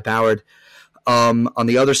very high powered. On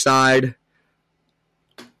the other side,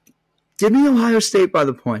 give me Ohio State by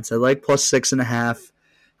the points. I like plus 6.5.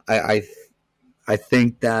 I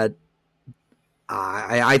think that.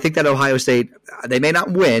 I think that Ohio State, they may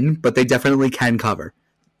not win, but they definitely can cover.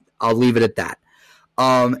 I'll leave it at that.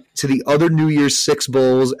 To the other New Year's Six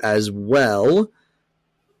Bowls as well.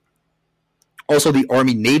 Also, the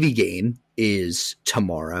Army-Navy game is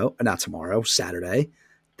Saturday.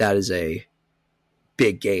 That is a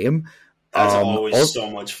big game. That's always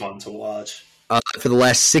so much fun to watch. For the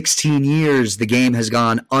last 16 years, the game has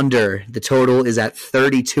gone under. The total is at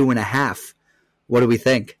 32.5. What do we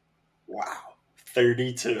think? Wow.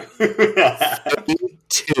 32.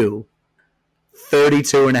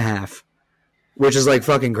 32.5. Which is like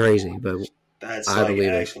fucking crazy, but that's I believe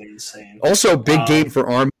actually insane. Also, big game for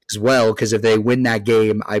Army as well, because if they win that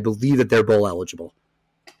game, I believe that they're bowl eligible.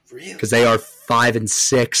 Really? Because they are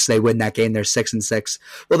 5-6. They win that game, they're 6-6.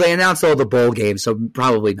 Well, they announced all the bowl games, so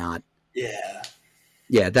probably not. Yeah.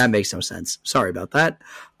 Yeah, that makes no sense. Sorry about that.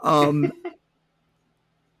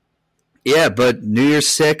 Yeah, but New Year's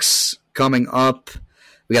 6 coming up.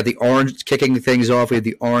 We got the Orange kicking things off. We have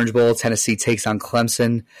the Orange Bowl. Tennessee takes on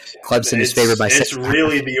Clemson. Clemson is favored by 6. It's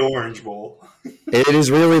really the Orange Bowl. It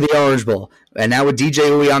is really the Orange Bowl. And now with DJ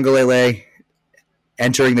Uiagalelei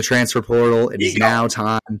entering the transfer portal, it is now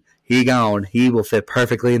time. He gone. He will fit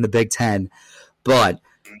perfectly in the Big Ten. But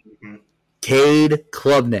Cade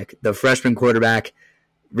Klubnik, the freshman quarterback,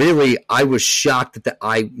 really, I was shocked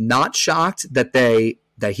I'm not shocked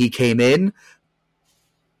that he came in,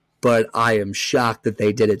 but I am shocked that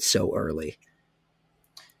they did it so early.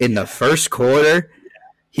 In the first quarter,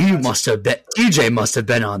 DJ must have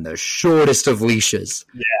been on the shortest of leashes.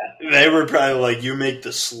 Yeah, they were probably like, you make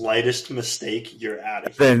the slightest mistake, you're out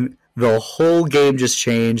of here. Then the whole game just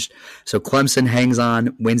changed. So Clemson hangs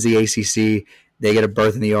on, wins the ACC. They get a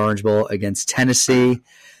berth in the Orange Bowl against Tennessee.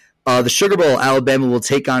 The Sugar Bowl, Alabama will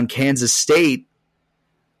take on Kansas State.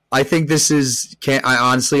 I think this is.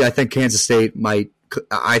 I think Kansas State might.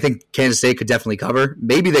 I think Kansas State could definitely cover.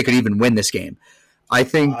 Maybe they could even win this game. I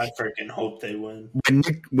freaking hope they win.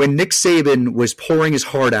 When Nick Saban was pouring his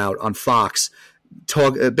heart out on Fox,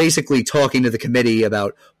 basically talking to the committee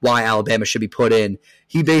about why Alabama should be put in,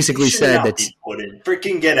 he basically said that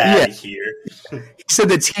freaking get out of here. He said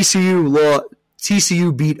that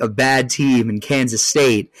TCU beat a bad team in Kansas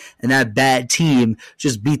State, and that bad team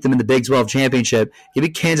just beat them in the Big 12 championship. You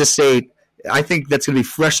beat Kansas State. I think that's going to be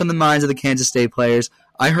fresh on the minds of the Kansas State players.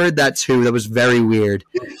 I heard that too. That was very weird.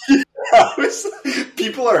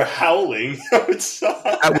 People are howling outside.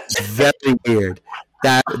 That was very weird.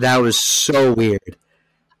 That was so weird.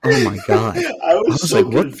 Oh my god! I was so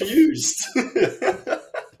like, confused. That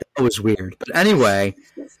was weird. But anyway,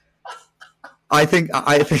 I think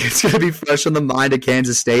it's going to be fresh on the mind of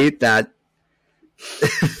Kansas State that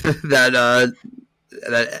Nick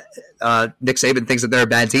Saban thinks that they're a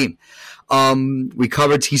bad team. We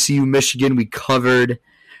covered TCU, Michigan. We covered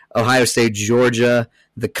Ohio State, Georgia.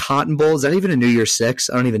 The Cotton Bowl, is that even a New Year's Six?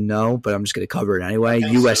 I don't even know, but I'm just going to cover it anyway.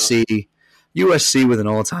 USC with an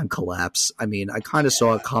all-time collapse. I mean, I kind of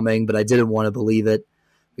saw it coming, but I didn't want to believe it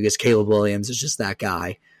because Caleb Williams is just that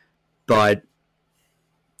guy. But,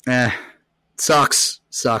 sucks.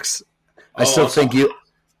 I still think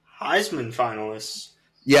Heisman finalists.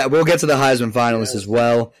 Yeah, we'll get to the Heisman finalists as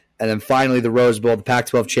well. And then finally, the Rose Bowl, the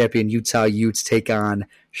Pac-12 champion Utah Utes take on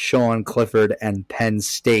Sean Clifford and Penn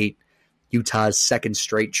State. Utah's second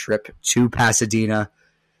straight trip to Pasadena.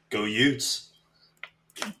 Go Utes.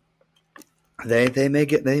 They may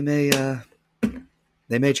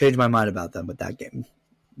change my mind about them with that game.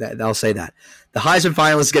 I'll say that. The Heisman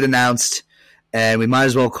finalists get announced, and we might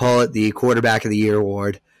as well call it the Quarterback of the Year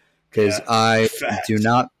award because I do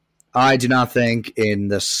not think in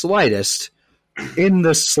the slightest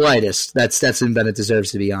that Stetson Bennett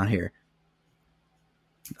deserves to be on here.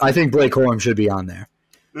 I think Blake Corum should be on there.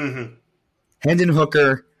 Mm-hmm. Hendon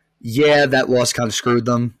Hooker, that loss kind of screwed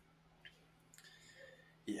them.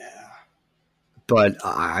 Yeah. But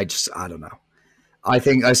I don't know. I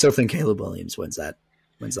still think Caleb Williams wins the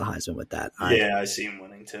Heisman with that. I see him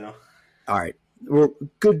winning too. All right. We're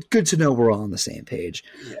good to know we're all on the same page.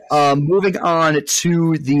 Yes. Moving on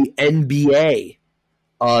to the NBA.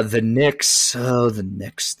 The Knicks. Oh, the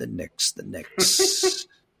Knicks.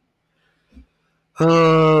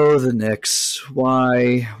 Oh, the Knicks.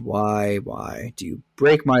 Why do you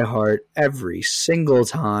break my heart every single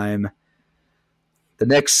time? The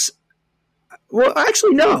Knicks. Well,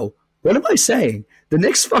 actually, no. What am I saying? The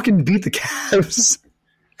Knicks fucking beat the Cavs.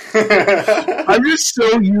 I'm just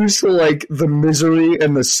so used to the misery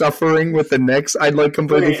and the suffering with the Knicks. I'd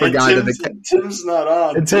completely forgotten that Tim's not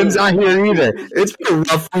on. And Tim's not here either. It's been a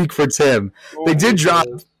rough week for Tim. They did drop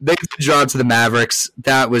to the Mavericks.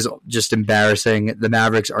 That was just embarrassing. The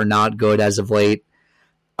Mavericks are not good as of late.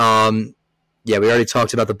 We already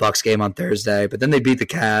talked about the Bucks game on Thursday, but then they beat the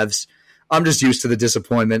Cavs. I'm just used to the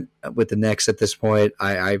disappointment with the Knicks at this point.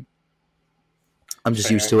 I'm just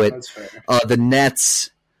used to it. The Nets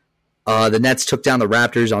took down the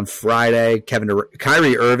Raptors on Friday.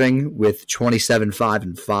 Kyrie Irving with 27, 5,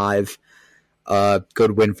 and 5.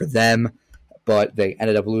 Good win for them, but they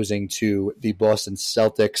ended up losing to the Boston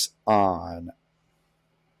Celtics on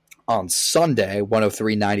Sunday,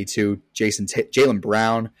 103-92. Jaylen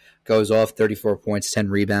Brown goes off, 34 points, 10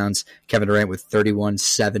 rebounds. Kevin Durant with 31,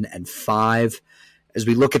 7, and 5. As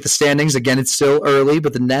we look at the standings, again, it's still early,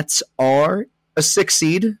 but the Nets are a 6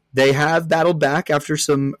 seed. They have battled back after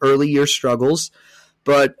some early year struggles,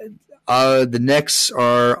 but the Knicks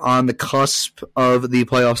are on the cusp of the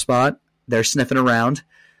playoff spot. They're sniffing around.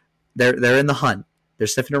 They're in the hunt. They're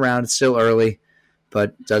sniffing around. It's still early,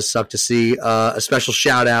 but it does suck to see. A special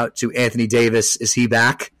shout out to Anthony Davis. Is he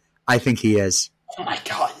back? I think he is. Oh my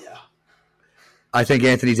God, yeah. I think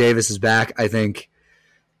Anthony Davis is back. I think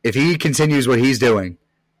if he continues what he's doing,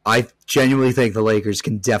 I genuinely think the Lakers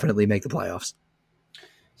can definitely make the playoffs.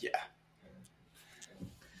 Yeah.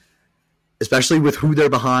 Especially with who they're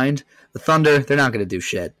behind. The Thunder, they're not going to do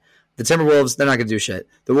shit. The Timberwolves, they're not going to do shit.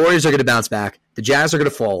 The Warriors are going to bounce back. The Jazz are going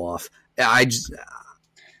to fall off. I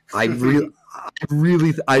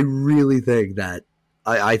really think that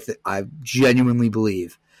I genuinely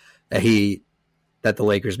believe that the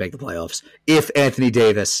Lakers make the playoffs if Anthony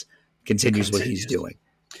Davis continues what he's doing.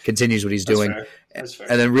 That's fair.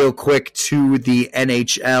 And then real quick to the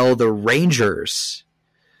NHL, the Rangers.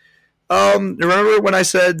 Remember when I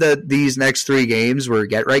said that these next 3 games were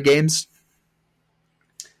get-right games?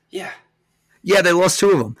 Yeah. Yeah, they lost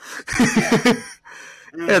 2 of them.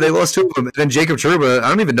 Yeah, they lost 2 of them. And then Jacob Trouba, I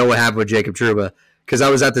don't even know what happened with Jacob Trouba because I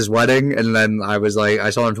was at this wedding and then I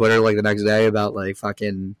saw on Twitter the next day about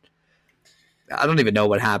fucking, I don't even know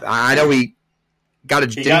what happened. I know he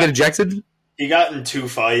did he get ejected? He got in 2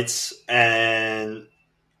 fights and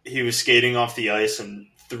he was skating off the ice and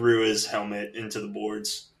threw his helmet into the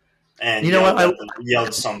boards and you know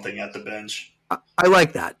yelled something at the bench. I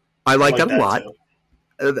like that. I like that a lot. Too.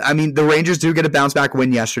 I mean, the Rangers do get a bounce back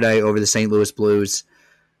win yesterday over the St. Louis Blues,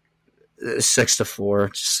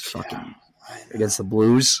 6-4, just fucking against the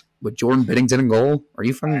Blues with Jordan Binnington in goal. Are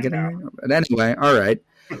you fucking kidding me? But anyway, all right.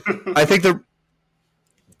 I think the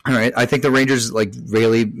Rangers like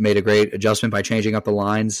really made a great adjustment by changing up the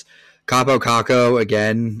lines. Capo Caco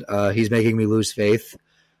again, he's making me lose faith.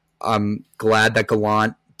 I'm glad that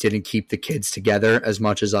Gallant didn't keep the kids together as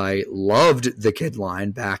much as I loved the kid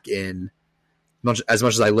line back in loved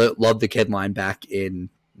the kid line back in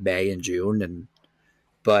May and June,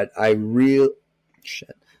 but I don't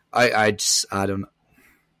know.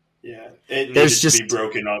 Yeah, it needs to be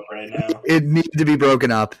broken up right now. It needed to be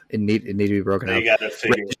broken up. It needed to be broken up. They got to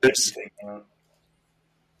figure everything out.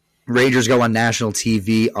 Rangers go on national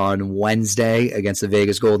TV on Wednesday against the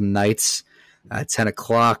Vegas Golden Knights at 10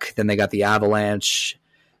 o'clock. Then they got the Avalanche.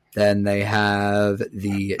 Then they have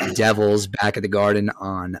the Devils back at the Garden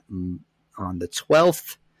on the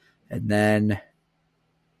 12th. And then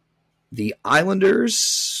the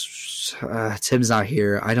Islanders. Tim's not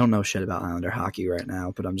here. I don't know shit about Islander hockey right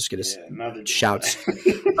now, but I'm just going to shout.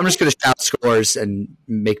 I'm just going to shout scores and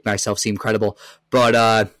make myself seem credible.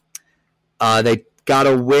 But they got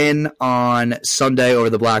a win on Sunday over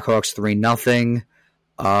the Blackhawks 3-0.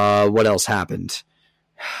 What else happened?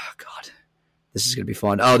 God, this is going to be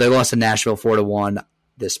fun. Oh, they lost to Nashville 4-1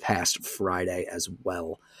 this past Friday as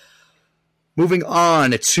well. Moving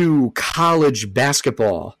on to college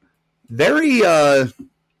basketball. Very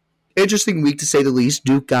interesting week to say the least.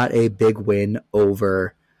 Duke got a big win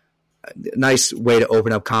over. Nice way to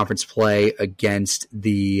open up conference play against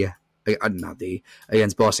against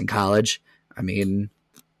Boston College. I mean,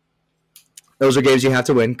 those are games you have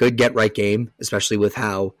to win. Good get right game, especially with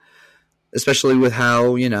how they're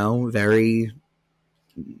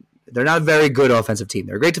not a very good offensive team.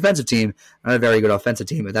 They're a great defensive team, not a very good offensive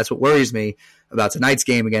team. And that's what worries me about tonight's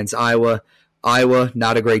game against Iowa. Iowa,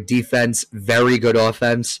 not a great defense, very good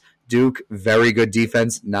offense. Duke, very good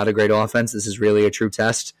defense, not a great offense. This is really a true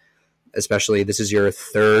test, especially this is your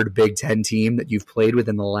third Big Ten team that you've played with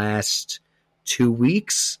in the last 2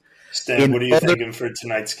 weeks. Stan, what are you thinking for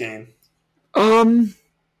tonight's game? I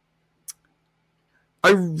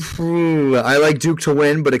like Duke to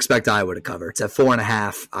win, but expect Iowa to cover. It's at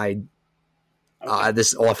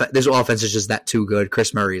 4.5. This offense is just that too good.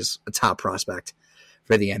 Chris Murray is a top prospect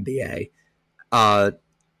for the NBA.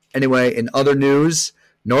 Anyway, in other news,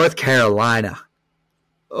 North Carolina.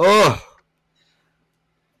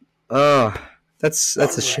 That's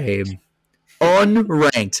a shame.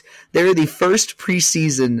 Unranked. They're the first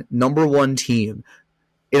preseason number one team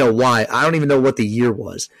in a while. I don't even know what the year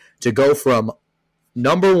was to go from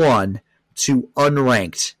number one to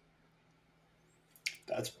unranked.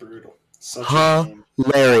 That's brutal.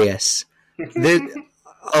 Hilarious.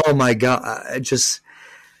 Oh my god! They're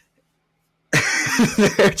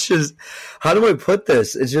just. How do I put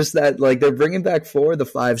this? It's just that they're bringing back 4 of the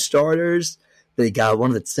 5 starters. They got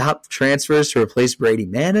one of the top transfers to replace Brady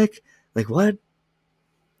Manick. What?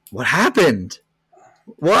 What happened?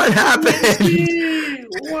 What happened?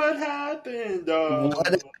 What happened?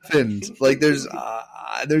 What happened?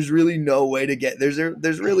 There's really no way to get.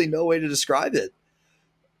 There's really no way to describe it.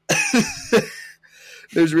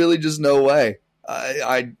 There's really just no way.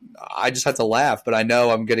 I just have to laugh, but I know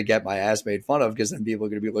I'm gonna get my ass made fun of because then people are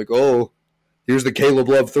gonna be like, "Oh, here's the Caleb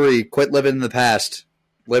Love 3. Quit living in the past.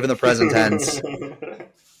 Live in the present tense."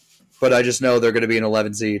 But I just know they're gonna be an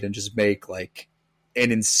 11 seed and just make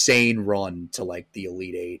an insane run to the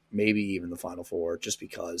Elite 8, maybe even the Final 4, just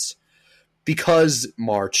because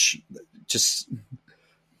March is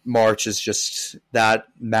just that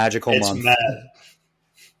magical month. Mad.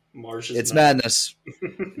 March is it's madness.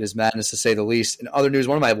 It is madness to say the least. In other news,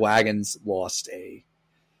 one of my wagons lost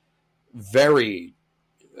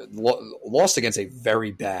against a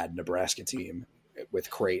very bad Nebraska team with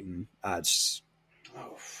Creighton.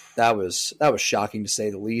 That was shocking to say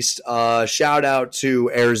the least. Shout out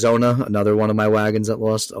to Arizona, another one of my wagons that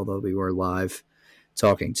lost. Although we were live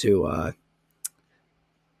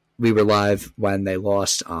when they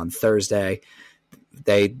lost on Thursday.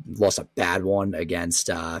 They lost a bad one against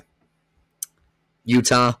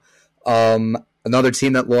Utah. Another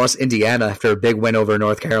team that lost, Indiana, after a big win over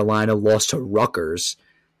North Carolina, lost to Rutgers.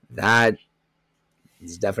 That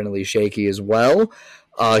is definitely shaky as well.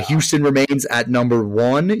 Houston remains at number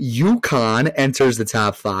 1. UConn enters the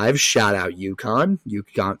top 5. Shout out UConn.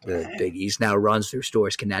 UConn, the Big East now runs through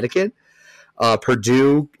Stores, Connecticut.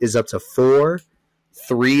 Purdue is up to 4.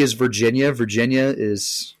 3 is Virginia. Virginia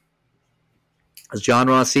is, as John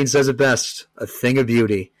Rothstein says it best, a thing of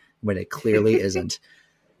beauty when it clearly isn't.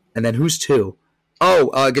 And then who's 2?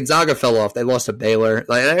 Gonzaga fell off. They lost to Baylor.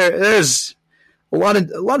 Like there's a lot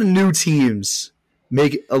of new teams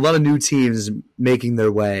making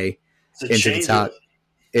their way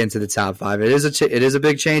into the top 5. It is a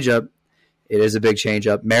big change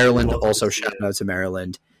up. Maryland also, shout out to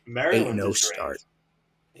Maryland. Maryland 8-0 start.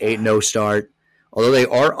 8-0 start. Although they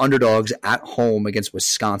are underdogs at home against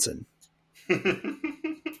Wisconsin.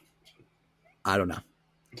 I don't know.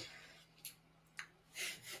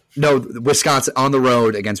 No, Wisconsin on the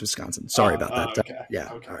road against Wisconsin. Sorry about that. Okay.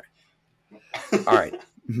 Yeah. Okay. All right.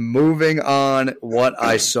 Moving on. What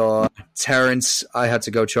I saw. Terence, I had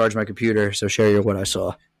to go charge my computer, so share your what I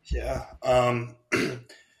saw. Yeah.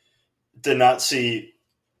 Did not see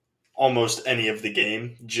almost any of the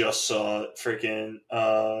game. Just saw freaking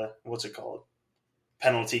what's it called?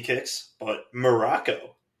 Penalty kicks. But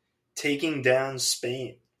Morocco taking down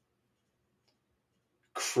Spain.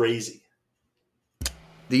 Crazy.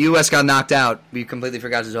 The U.S. got knocked out. We completely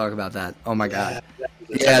forgot to talk about that. Oh my god.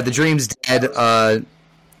 Yeah, the dream's dead.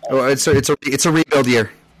 It's a rebuild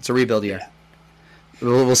year. It's a rebuild year.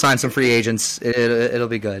 We'll sign some free agents. It'll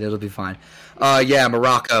be good. It'll be fine.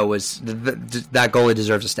 Morocco was that goalie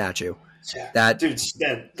deserves a statue. Yeah. Dude,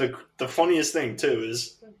 Stan, the funniest thing too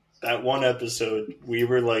is that one episode we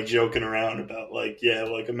were like joking around about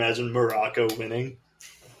imagine Morocco winning.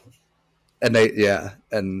 And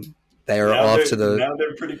they are off to the. Now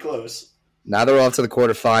they're pretty close. Now they're off to the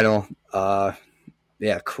quarterfinal.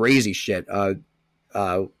 Crazy shit.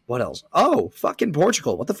 What else? Oh, fucking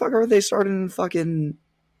Portugal. What the fuck are they starting fucking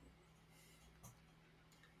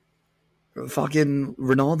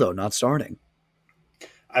Ronaldo not starting?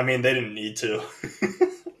 I mean, they didn't need to.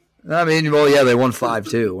 I mean, well, yeah, they won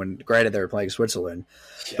 5-2, and granted they were playing Switzerland,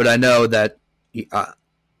 but I know that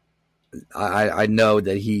I know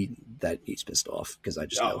that he's pissed off because I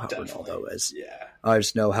just know how definitely. Ronaldo is. Yeah, I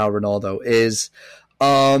just know how Ronaldo is.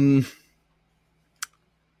 All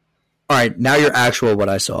right, now your actual what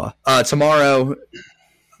I saw. Tomorrow,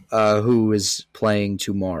 who is playing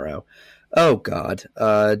tomorrow? Oh, God.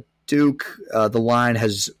 Duke, the line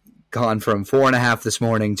has gone from 4.5 this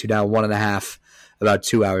morning to now 1.5 about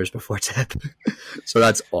 2 hours before tip. So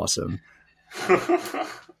that's awesome.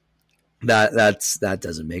 That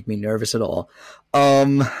doesn't make me nervous at all.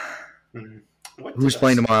 Who's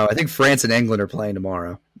playing tomorrow? I think France and England are playing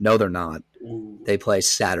tomorrow. No, they're not. Ooh. They play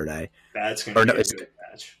Saturday. That's going to be a good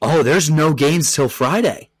match. Oh, there's no games till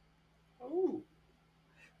Friday. Ooh.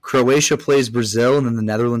 Croatia plays Brazil, and then the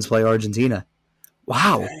Netherlands play Argentina.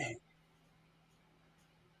 Wow. Dang.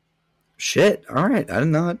 Shit. All right. I did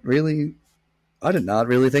not really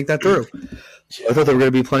think that through. I thought there were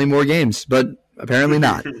going to be plenty more games, but apparently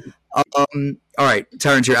not. All right,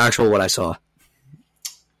 Terence, your actual what I saw.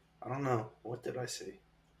 I don't know. What did I see?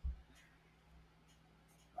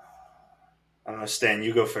 I don't know. Stan,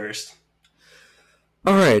 you go first.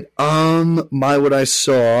 All right. My what I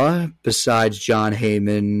saw, besides Jon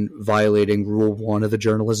Heyman violating Rule 1 of the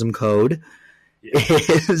Journalism Code,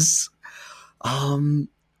 is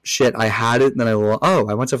shit. I had it, and then I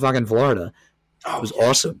went to fucking Florida. It was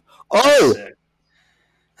awesome. Oh,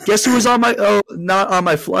 guess who was on my not on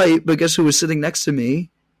my flight, but guess who was sitting next to me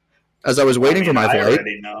as I was waiting for my flight? I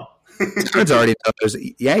already know. Terence already knows.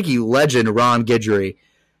 Yankee legend Ron Guidry.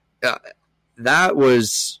 That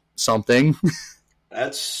was something.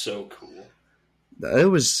 That's so cool.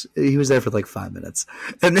 He was there for like 5 minutes,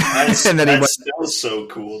 and then he went. Still so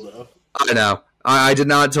cool though. I know. I did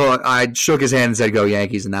not talk. I shook his hand and said, "Go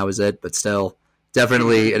Yankees," and that was it. But still,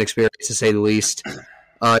 definitely an experience to say the least.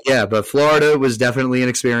 But Florida was definitely an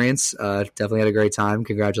experience. Definitely had a great time.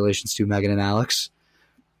 Congratulations to Megan and Alex.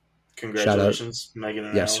 Congratulations, Megan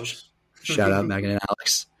and Alex. Shout out Megan and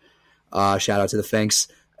Alex. Shout out to the Finks.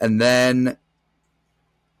 And then,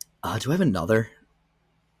 do I have another?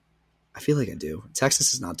 I feel like I do.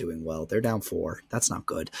 Texas is not doing well. They're down 4. That's not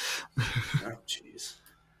good. Oh, jeez.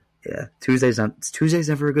 Yeah, Tuesday's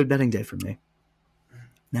never a good betting day for me.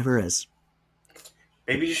 Never is.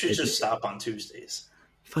 Maybe you should just stop on Tuesdays.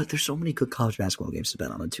 But there's so many good college basketball games to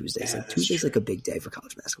bet on Tuesdays. Yeah, Tuesday's like a big day for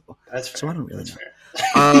college basketball. That's fair. So I don't really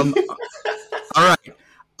know. All right.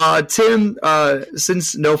 Tim,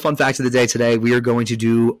 since no fun facts of the day today, we are going to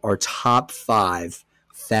do our top 5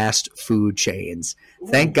 fast food chains. Ooh.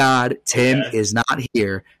 Thank God Tim is not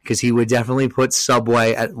here because he would definitely put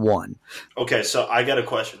Subway at 1. Okay, so I got a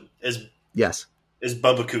question. Yes. Is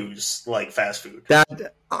Bubba Coos like fast food?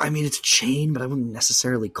 It's a chain, but I wouldn't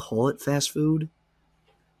necessarily call it fast food.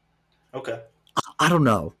 Okay. I don't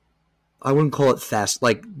know. I wouldn't call it fast.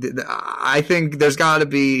 Like, I think there's got to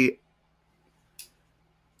be.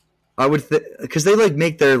 I would because they like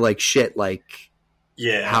make their like shit like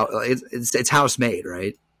Yeah. It's house made,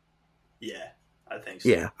 right? Yeah, I think so.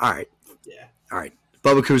 Yeah. All right. Yeah. All right.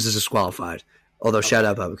 Bubba Coos is disqualified. Although, shout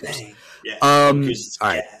out Bubba Coos. Dang. Yeah. All Is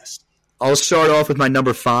right. gas. I'll start off with my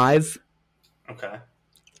number 5. Okay.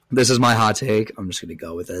 This is my hot take. I'm just going to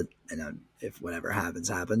go with it. And if whatever happens,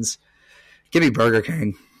 happens. Give me Burger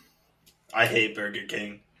King. I hate Burger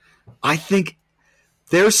King. I think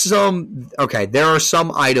there's some... Okay, there are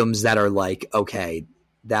some items that are like, okay,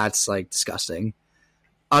 that's like disgusting.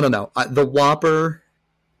 I don't know. The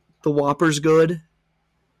Whopper's good.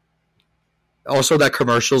 Also, that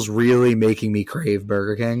commercial's really making me crave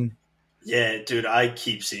Burger King. Yeah, dude, I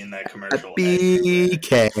keep seeing that commercial.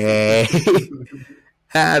 BK,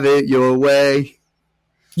 have it your way.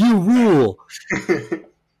 You rule. All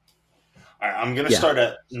right, I'm gonna start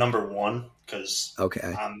at number 1 because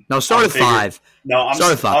okay. No, start at 5. No,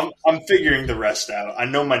 start at 5. I'm figuring the rest out. I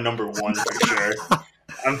know my number 1 for sure.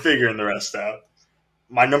 I'm figuring the rest out.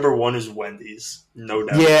 My number 1 is Wendy's, no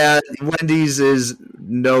doubt. Yeah, Wendy's is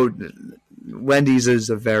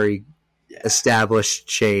a very established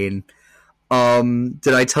chain.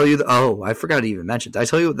 Did I tell you? I forgot to even mention. Did I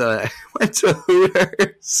tell you that I went to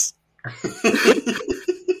Hooters to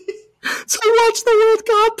watch the World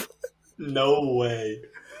Cup? No way.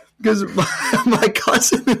 Because my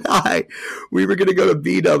cousin and I, we were going to go to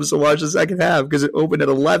B-Dubs to watch the second half because it opened at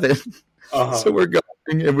 11. Uh-huh. So we're going,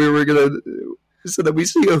 and we were going to, so that we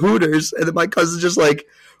see a Hooters, and then my cousin's just like,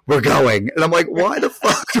 we're going. And I'm like, why the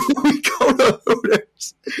fuck do we go to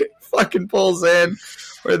Hooters? Fucking pulls in.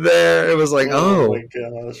 We're there. It was like, oh my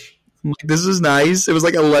gosh. I'm like, this is nice. It was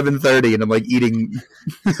like 11:30, and I'm like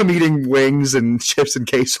I'm eating wings and chips and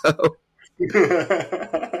queso.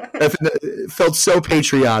 It felt so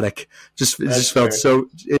patriotic. It just felt so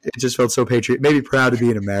patriotic. Made me proud to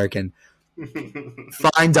be an American.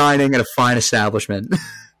 Fine dining at a fine establishment.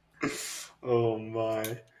 Oh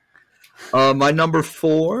my. My number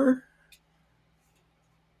 4.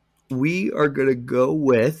 We are gonna go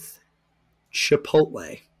with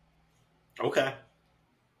Chipotle. Okay.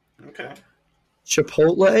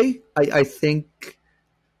 Chipotle, I think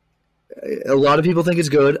a lot of people think it's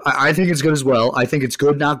good. I think it's good as well. I think it's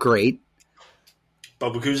good, not great.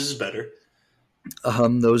 Bubba Goose is better.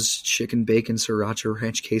 Those chicken bacon sriracha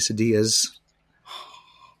ranch quesadillas.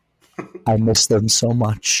 I miss them so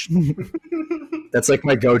much. That's like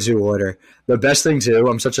my go-to order. The best thing too,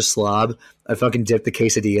 I'm such a slob. I fucking dip the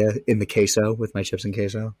quesadilla in the queso with my chips and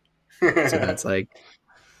queso. So that's like,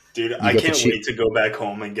 dude, I can't wait to go back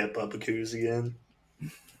home and get Bubba Goose again.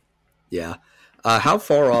 Yeah. How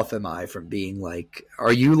far off am I from being like?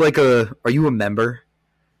 Are you a member?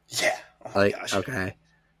 Yeah. Oh my gosh. Okay.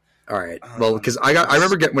 All right. Well, because I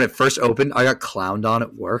remember when it first opened, I got clowned on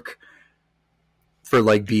at work for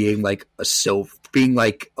like being like a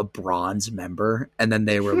bronze member, and then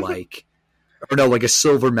they were like, or no, like a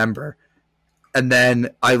silver member. And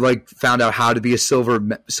then I like found out how to be a silver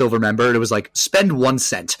member, and it was like spend 1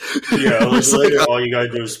 cent. Yeah, it was like all you gotta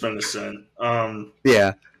do is spend a cent.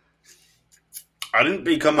 Yeah, I didn't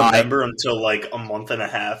become a member until like a month and a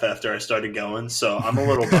half after I started going, so I'm a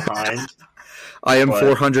little behind. I am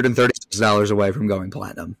 $436 away from going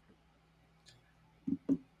platinum.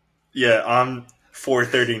 Yeah, I'm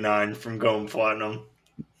 $439 from going platinum.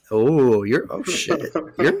 Oh, shit!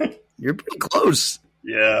 You're pretty close.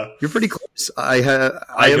 Yeah, you're pretty close. I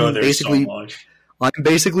am basically so much. I'm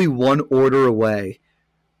basically one order away.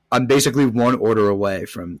 I'm basically one order away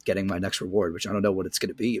from getting my next reward, which I don't know what it's going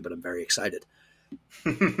to be, but I'm very excited.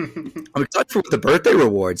 I'm excited for what the birthday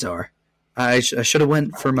rewards are. I should have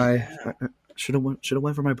went for my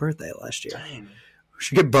went for my birthday last year. Dang. We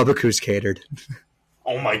should get Bubba Goose catered.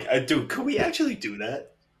 Oh my god, dude! Could we actually do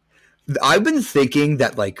that? I've been thinking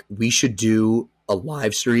that like we should do a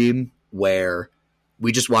live stream where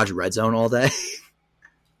we just watch Red Zone all day,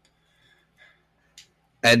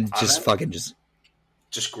 and just grow.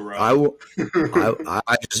 I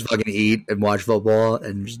just fucking eat and watch football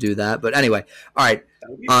and just do that. But anyway, all right.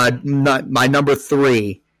 My number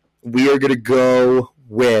 3, we are gonna go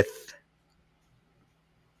with.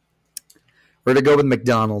 We're gonna go with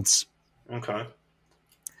McDonald's. Okay.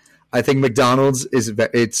 I think McDonald's it's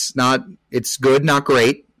good, not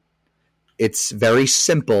great. It's very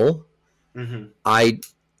simple. Mm-hmm.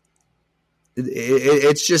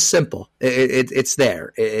 It's just simple. It's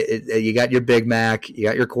there. You got your Big Mac. You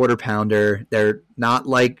got your Quarter Pounder. They're not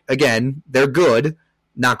like, again, they're good,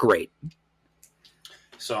 not great.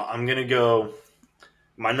 So I'm going to go,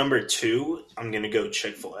 my number 2, I'm going to go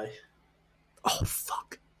Chick-fil-A. Oh,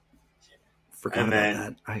 fuck. Forgot and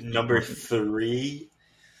about that. Number 3,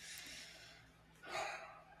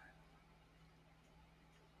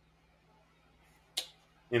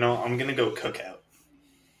 I'm gonna go Cookout.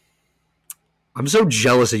 I'm so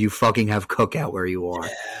jealous that you fucking have Cookout where you are.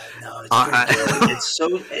 Yeah, no, it's pretty good. It's so,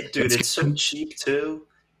 dude, it's so cheap too.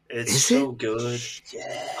 It's so good.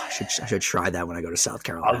 Yeah, I should try that when I go to South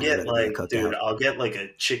Carolina. I'll get like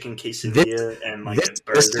a chicken quesadilla and like a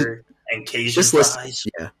burger and Cajun fries.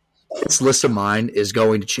 Yeah, this list of mine is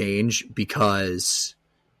going to change because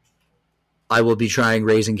I will be trying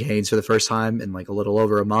Raising Cane's for the first time in like a little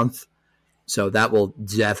over a month. So that will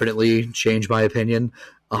definitely change my opinion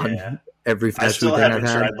on every fast food thing I've had. I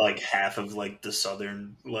still haven't tried like half of like the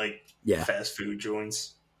southern fast food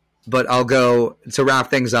joints. But I'll go, to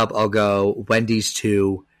wrap things up, I'll go Wendy's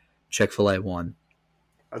 2, Chick-fil-A 1.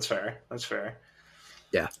 That's fair.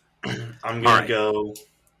 Yeah. I'm going to go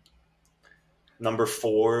number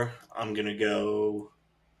 4. I'm going to go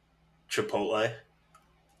Chipotle.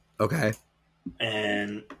 Okay.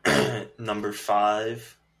 And number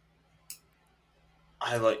 5,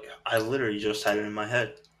 I literally just had it in my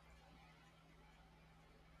head.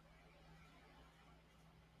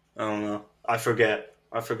 I don't know. I forget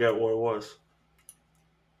what it was.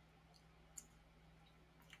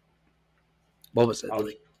 What was it? How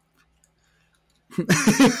do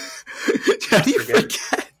you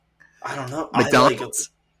forget? I don't know. McDonald's?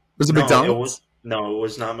 Was it McDonald's? It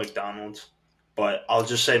was not McDonald's. But I'll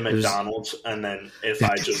just say McDonald's, and then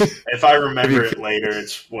if I remember it later,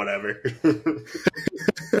 it's whatever.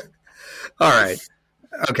 All right.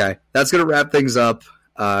 Okay. That's going to wrap things up.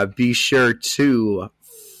 Be sure to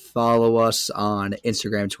follow us on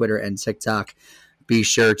Instagram, Twitter, and TikTok. Be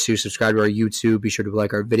sure to subscribe to our YouTube. Be sure to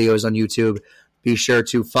like our videos on YouTube. Be sure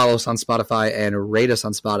to follow us on Spotify and rate us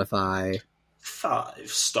on Spotify. 5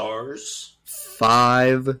 stars.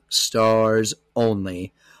 5 stars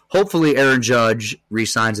only. Hopefully Aaron Judge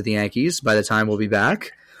re-signs at the Yankees by the time we'll be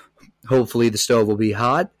back. Hopefully the stove will be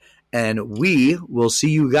hot. And we will see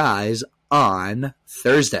you guys on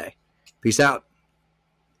Thursday. Peace out.